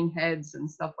running heads and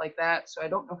stuff like that. So I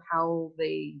don't know how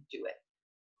they do it.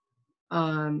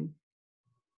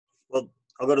 Well,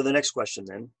 I'll go to the next question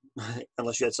then,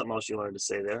 unless you had something else you wanted to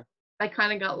say there. I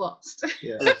kind of got lost.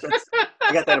 Yeah.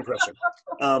 I got that impression.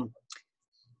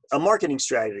 A marketing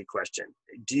strategy question.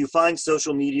 Do you find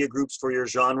social media groups for your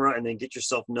genre and then get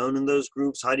yourself known in those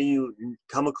groups? How do you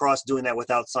come across doing that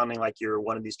without sounding like you're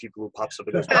one of these people who pops up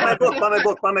and goes, buy my book, buy my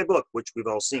book, buy my book, which we've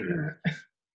all seen.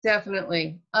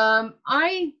 Definitely.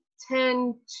 I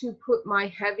tend to put my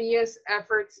heaviest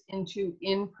efforts into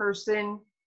in-person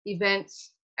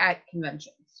events at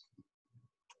conventions.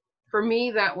 For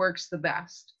me, that works the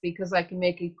best because I can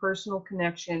make a personal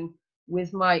connection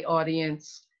with my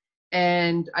audience,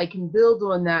 and I can build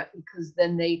on that because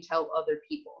then they tell other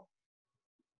people.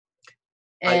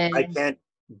 And I can't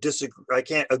disagree. I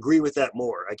can't agree with that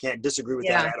more. I can't disagree with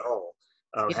that at all.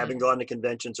 Having gone to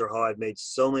conventions or how I've made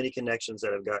so many connections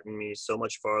that have gotten me so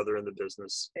much farther in the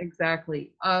business.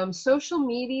 Exactly. Social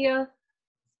media,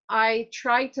 I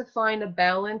try to find a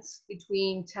balance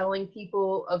between telling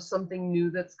people of something new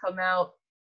that's come out,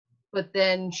 but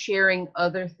then sharing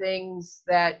other things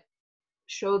that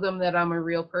show them that I'm a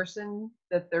real person,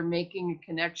 that they're making a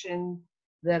connection,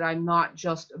 that I'm not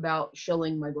just about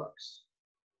shilling my books.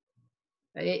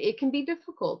 It can be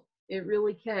difficult. It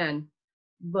really can.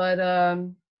 But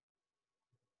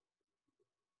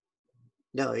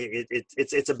no,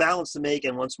 it's a balance to make,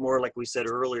 and once more, like we said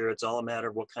earlier, it's all a matter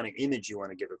of what kind of image you want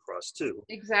to give across too.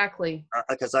 Exactly.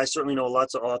 Because I certainly know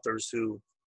lots of authors who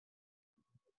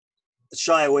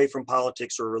shy away from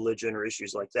politics or religion or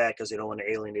issues like that because they don't want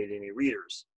to alienate any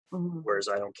readers. Mm-hmm. Whereas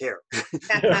I don't care.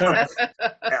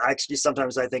 Actually,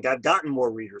 sometimes I think I've gotten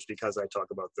more readers because I talk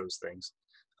about those things.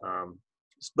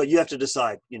 But you have to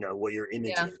decide, what your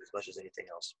image is as much as anything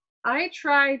else. I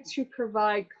try to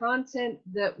provide content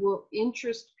that will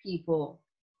interest people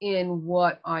in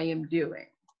what I am doing.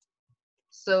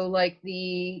 So like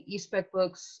the eSpec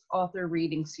Books author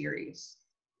reading series.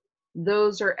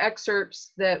 Those are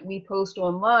excerpts that we post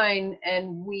online,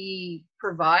 and we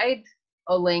provide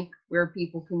a link where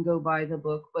people can go buy the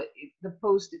book, but the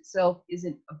post itself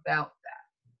isn't about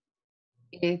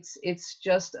that. It's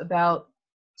just about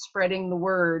spreading the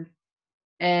word.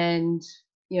 And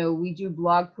we do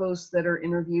blog posts that are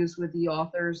interviews with the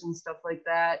authors and stuff like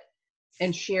that,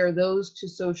 and share those to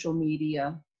social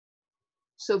media.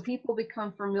 So people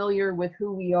become familiar with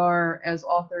who we are as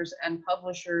authors and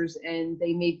publishers, and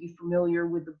they may be familiar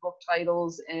with the book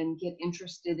titles and get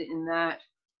interested in that.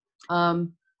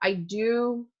 I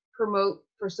do promote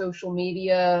for social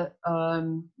media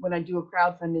when I do a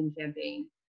crowdfunding campaign.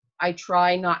 I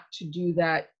try not to do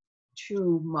that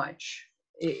too much.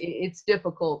 it's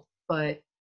difficult, but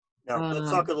Now, let's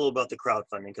talk a little about the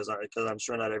crowdfunding, because I'm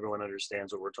sure not everyone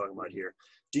understands what we're talking about here.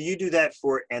 Do you do that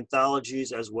for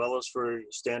anthologies as well as for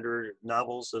standard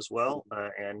novels as well?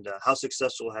 And how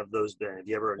successful have those been? Have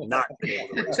you ever not been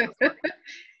able to raise enough money?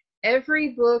 every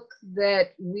book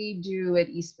that we do at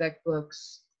eSpec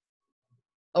Books,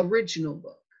 original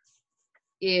book,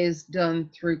 is done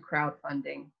through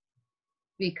crowdfunding,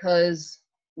 because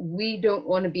we don't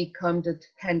want to become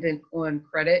dependent on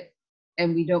credit,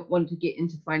 and we don't want to get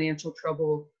into financial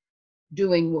trouble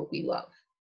doing what we love.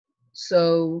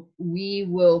 So we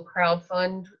will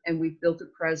crowdfund, and we've built a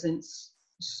presence.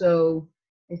 So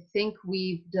I think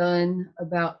we've done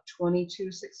about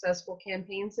 22 successful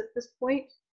campaigns at this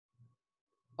point.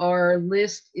 Our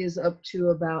list is up to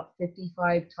about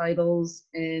 55 titles,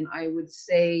 and I would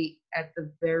say at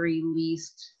the very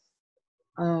least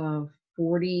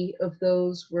 40 of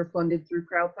those were funded through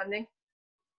crowdfunding.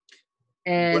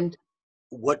 And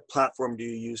what platform do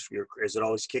you use for your, is it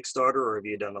always Kickstarter, or have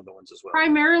you done other ones as well?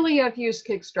 primarily I've used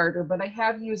Kickstarter, but I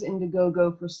have used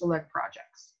Indiegogo for select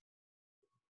projects.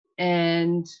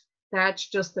 And that's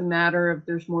just a matter of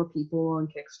there's more people on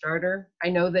Kickstarter. I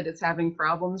know that it's having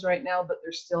problems right now, but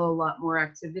there's still a lot more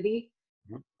activity.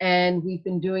 Mhm. And we've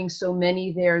been doing so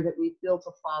many there that we've built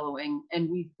a following, and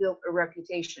we've built a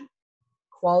reputation.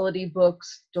 Quality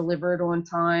books delivered on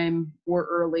time or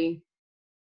early,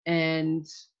 and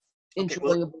Okay,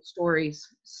 well, enjoyable stories.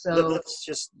 So let's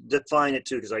just define it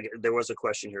too, because there was a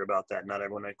question here about that. Not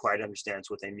everyone quite understands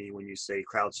what they mean when you say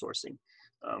crowdsourcing.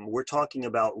 We're talking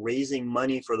about raising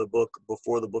money for the book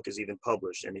before the book is even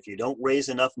published. And if you don't raise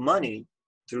enough money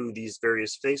through these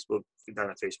various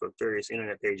various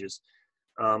internet pages,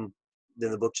 then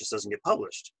the book just doesn't get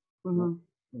published. mhm.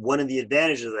 One of the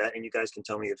advantages of that, and you guys can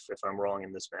tell me if I'm wrong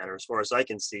in this matter, as far as I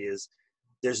can see, is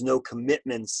there's no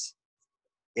commitments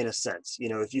in a sense. You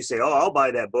know, if you say, oh, I'll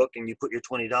buy that book, and you put your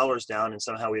 $20 down, and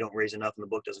somehow we don't raise enough and the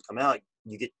book doesn't come out,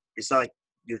 it's not like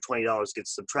your $20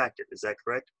 gets subtracted. Is that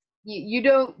correct?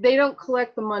 They don't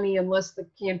collect the money unless the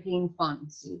campaign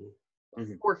funds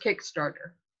Mhm. or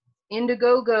Kickstarter.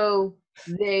 Indiegogo,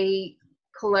 they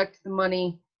collect the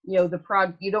money, you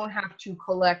don't have to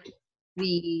collect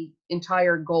the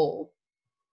entire goal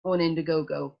on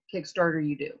Indiegogo. Kickstarter,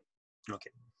 you do.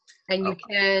 Okay. And you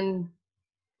can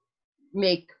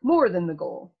make more than the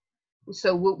goal.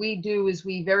 So what we do is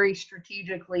we very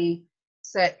strategically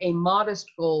set a modest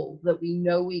goal that we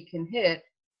know we can hit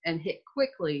and hit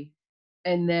quickly,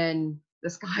 and then the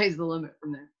sky's the limit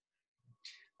from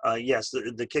there. Yes,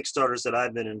 the Kickstarters that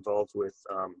I've been involved with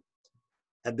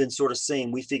have been sort of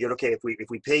saying, we figured, okay, if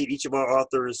we paid each of our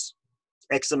authors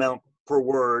X amount per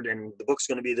word, and the book's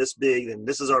going to be this big, then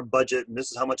this is our budget, and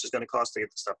this is how much it's going to cost to get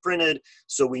the stuff printed.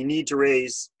 So we need to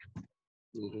raise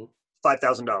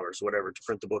 $5,000, whatever, to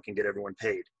print the book and get everyone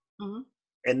paid. Mhm.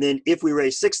 And then if we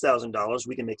raise $6,000,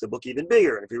 we can make the book even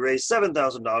bigger. And if we raise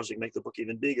 $7,000, we can make the book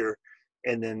even bigger.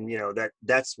 And then,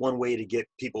 that's one way to get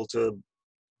people to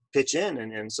pitch in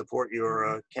and support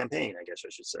your campaign, I guess I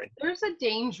should say. There's a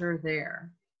danger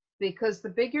there, because the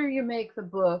bigger you make the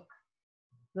book,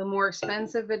 the more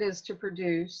expensive it is to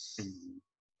produce.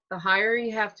 The higher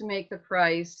you have to make the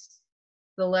price,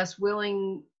 the less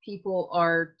willing people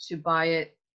are to buy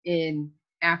it in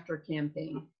after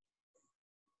campaign.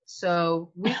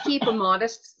 So we keep a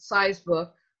modest size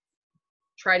book,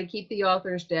 try to keep the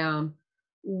authors down.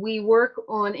 We work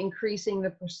on increasing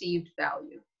the perceived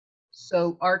value.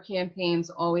 So our campaigns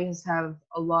always have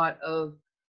a lot of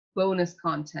bonus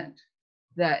content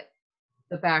that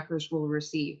the backers will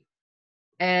receive.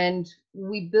 And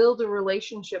we build a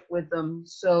relationship with them,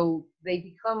 so they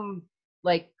become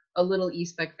like a little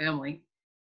eSpec family.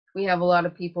 We have a lot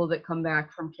of people that come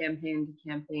back from campaign to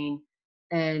campaign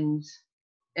and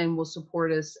will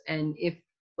support us. And if,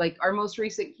 like, our most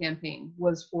recent campaign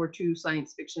was for 2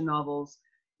 science fiction novels,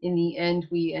 in the end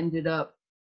we ended up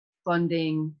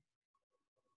funding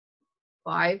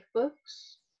 5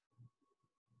 books,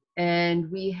 and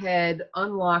we had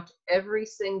unlocked every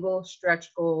single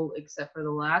stretch goal except for the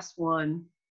last one,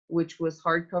 which was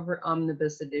hardcover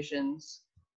omnibus editions.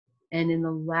 And in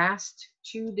the last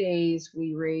 2 days,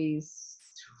 we raised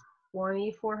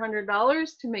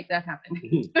 $2,400 to make that happen.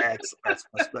 That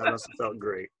must have felt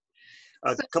great.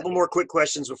 A couple more quick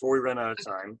questions before we run out of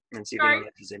time, and see if anyone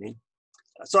has any.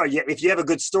 Sorry, if you have a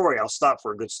good story, I'll stop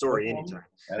for a good story anytime.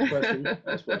 Ask questions.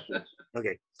 Ask questions.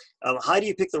 Okay. How do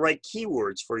you pick the right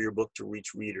keywords for your book to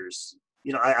reach readers?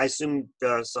 I assume,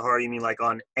 Sahara, you mean like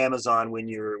on Amazon when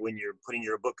you're putting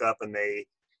your book up, and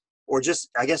or just,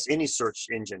 I guess, any search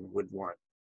engine would want.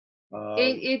 Go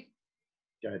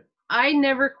ahead. I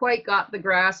never quite got the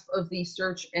grasp of the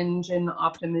search engine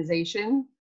optimization.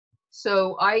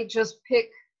 So I just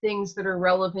pick things that are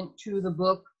relevant to the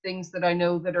book, things that I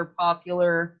know that are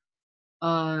popular.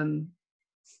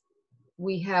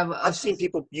 We have I've seen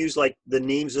people use like the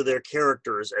names of their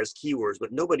characters as keywords,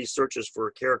 but nobody searches for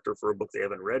a character for a book they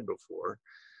haven't read before.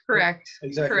 correct.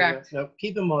 Exactly. Correct. Now,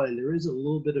 keep in mind, there is a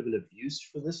little bit of an abuse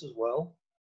for this as well.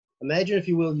 Imagine, if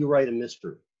you will, you write a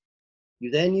mystery. You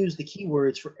then use the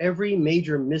keywords for every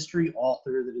major mystery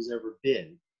author that has ever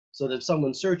been. So that if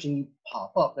someone's searching, you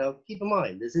pop up. Now, keep in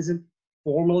mind, this isn't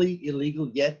formally illegal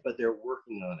yet, but they're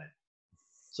working on it.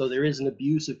 So there is an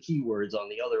abuse of keywords on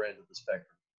the other end of the spectrum.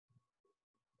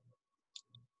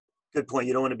 Good point.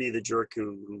 You don't want to be the jerk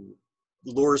who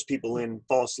lures people in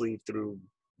falsely through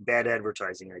bad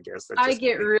advertising, I guess. That's I just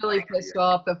get really pissed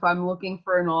off if I'm looking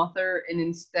for an author and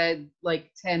instead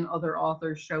like 10 other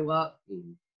authors show up.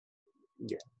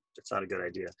 Yeah, that's not a good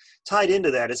idea. Tied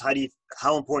into that is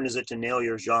how important is it to nail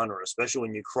your genre, especially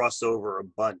when you cross over a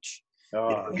bunch?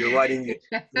 You're writing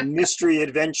mystery,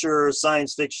 adventure,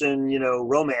 science fiction,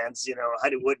 romance.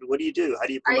 What do you do? How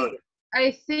do you promote it?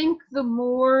 I think the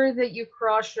more that you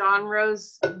cross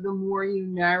genres, the more you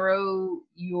narrow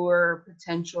your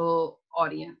potential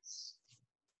audience.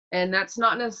 And that's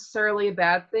not necessarily a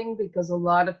bad thing, because a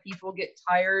lot of people get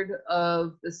tired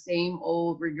of the same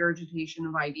old regurgitation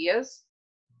of ideas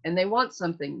and they want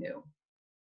something new.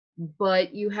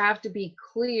 But you have to be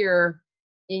clear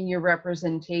in your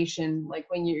representation, like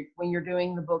when you're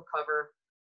doing the book cover,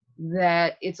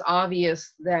 that it's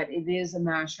obvious that it is a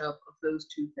mashup of those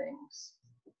two things,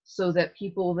 so that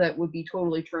people that would be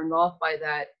totally turned off by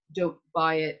that don't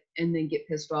buy it and then get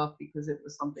pissed off because it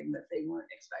was something that they weren't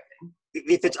expecting.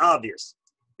 If it's obvious,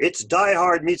 it's Die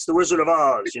Hard meets the Wizard of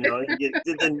Oz,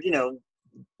 then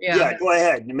yeah, go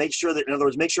ahead and make sure that, in other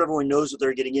words, make sure everyone knows what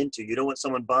they're getting into. You don't want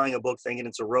someone buying a book thinking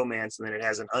it's a romance and then it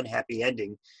has an unhappy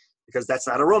ending, because that's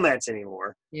not a romance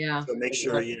anymore. Yeah. So make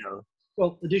sure,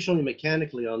 Well, additionally,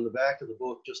 mechanically, on the back of the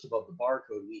book, just above the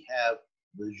barcode, we have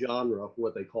the genre of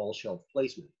what they call shelf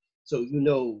placement. So you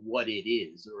know what it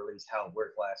is, or at least how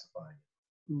we're classifying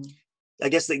it. I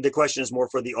guess the question is more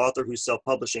for the author who's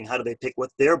self-publishing. How do they pick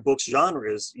what their book's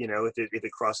genre is, if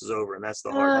it crosses over? And that's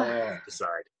the hard thing to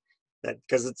decide. That,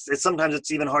 because sometimes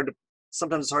it's hard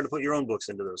to put your own books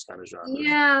into those kind of genres.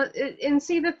 Yeah, and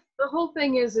see, the whole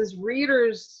thing is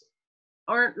readers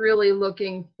aren't really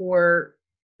looking for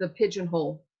the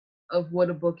pigeonhole of what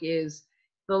a book is.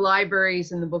 The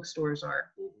libraries and the bookstores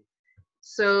are.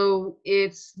 So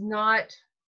it's not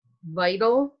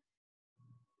vital.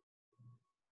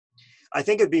 I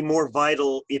think it'd be more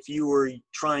vital if you were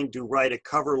trying to write a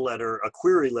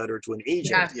query letter to an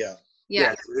agent. Yes.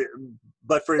 Yeah.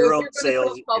 But for your own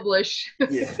sales. Publish.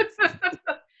 Yeah.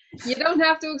 You don't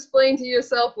have to explain to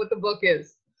yourself what the book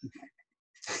is.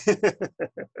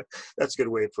 That's a good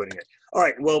way of putting it. All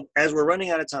right. Well, as we're running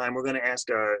out of time, we're going to ask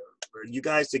you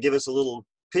guys to give us a little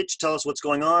pitch. Tell us what's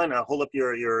going on. Hold up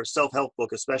your self-help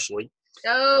book, especially.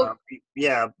 Oh,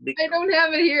 yeah. I don't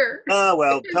have it here.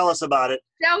 Well, tell us about it.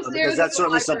 Downstairs. Because that's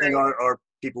certainly something our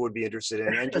people would be interested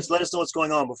in. And just let us know what's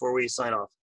going on before we sign off.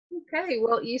 Okay,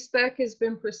 well, eSpec has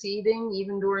been proceeding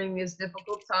even during these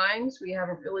difficult times. We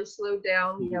haven't really slowed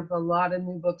down. We have a lot of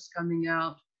new books coming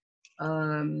out.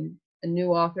 A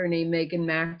new author named Megan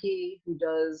Mackey, who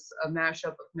does a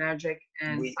mashup of magic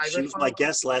and cyberpunk. She was my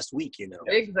guest last week,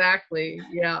 Exactly,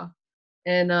 yeah.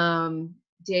 And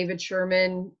David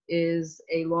Sherman is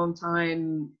a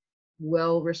longtime,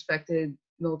 well-respected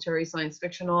military science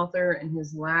fiction author, and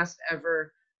his last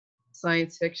ever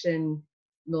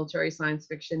military science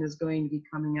fiction is going to be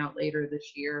coming out later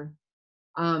this year.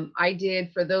 I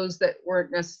did, for those that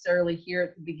weren't necessarily here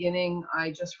at the beginning, I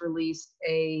just released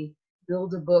a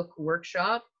Build a Book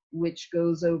workshop, which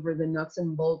goes over the nuts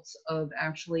and bolts of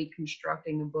actually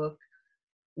constructing a book,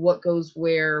 what goes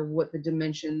where, what the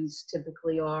dimensions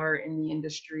typically are in the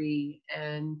industry,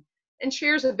 and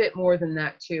shares a bit more than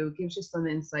that too. It gives you some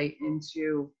insight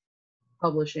into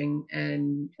publishing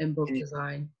and book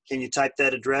design. Can you type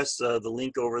that address, the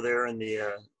link over there in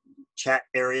the chat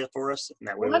area for us? And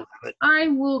that way what I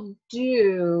will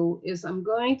do is I'm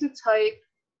going to type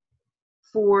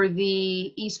for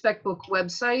the eSpec book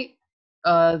website,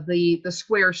 the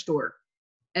Square store,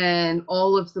 and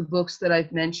all of the books that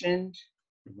I've mentioned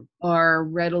are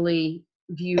readily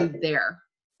viewed there.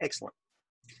 Excellent.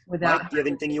 Without Mike, do you have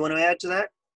anything you want to add to that?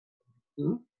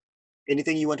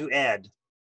 Anything you want to add?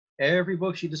 Every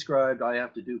book she described, I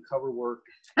have to do cover work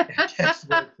and test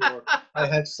work for. I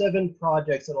have 7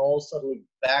 projects that all suddenly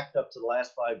backed up to the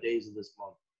last 5 days of this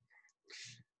month.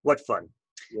 What fun.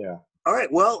 Yeah. All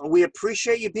right. Well, we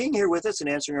appreciate you being here with us and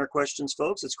answering our questions,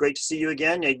 folks. It's great to see you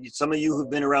again. And some of you who've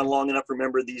been around long enough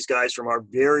remember these guys from our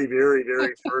very, very,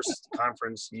 very first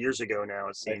conference years ago now, it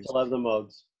I seems. still have the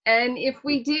mugs. And if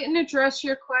we didn't address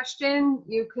your question,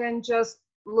 you can just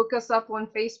look us up on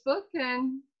Facebook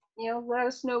and, you know, let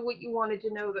us know what you wanted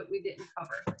to know that we didn't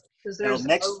cover. Because there's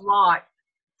a lot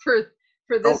for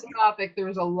this topic. There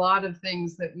was a lot of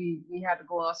things that we had to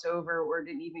gloss over or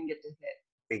didn't even get to hit.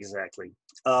 Exactly.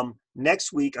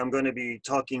 Next week, I'm going to be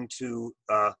talking to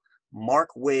Mark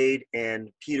Wade and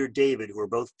Peter David, who are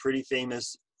both pretty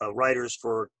famous writers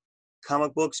for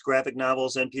comic books, graphic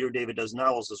novels, and Peter David does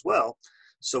novels as well.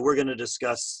 So we're going to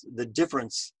discuss the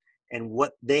difference and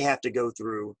what they have to go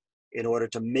through in order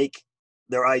to make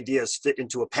their ideas fit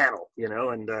into a panel, you know,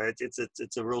 and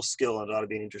it's a real skill, and it ought to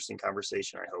be an interesting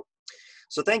conversation, I hope.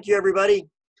 So thank you, everybody.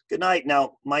 Good night.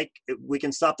 Now, Mike, we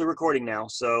can stop the recording now,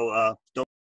 so don't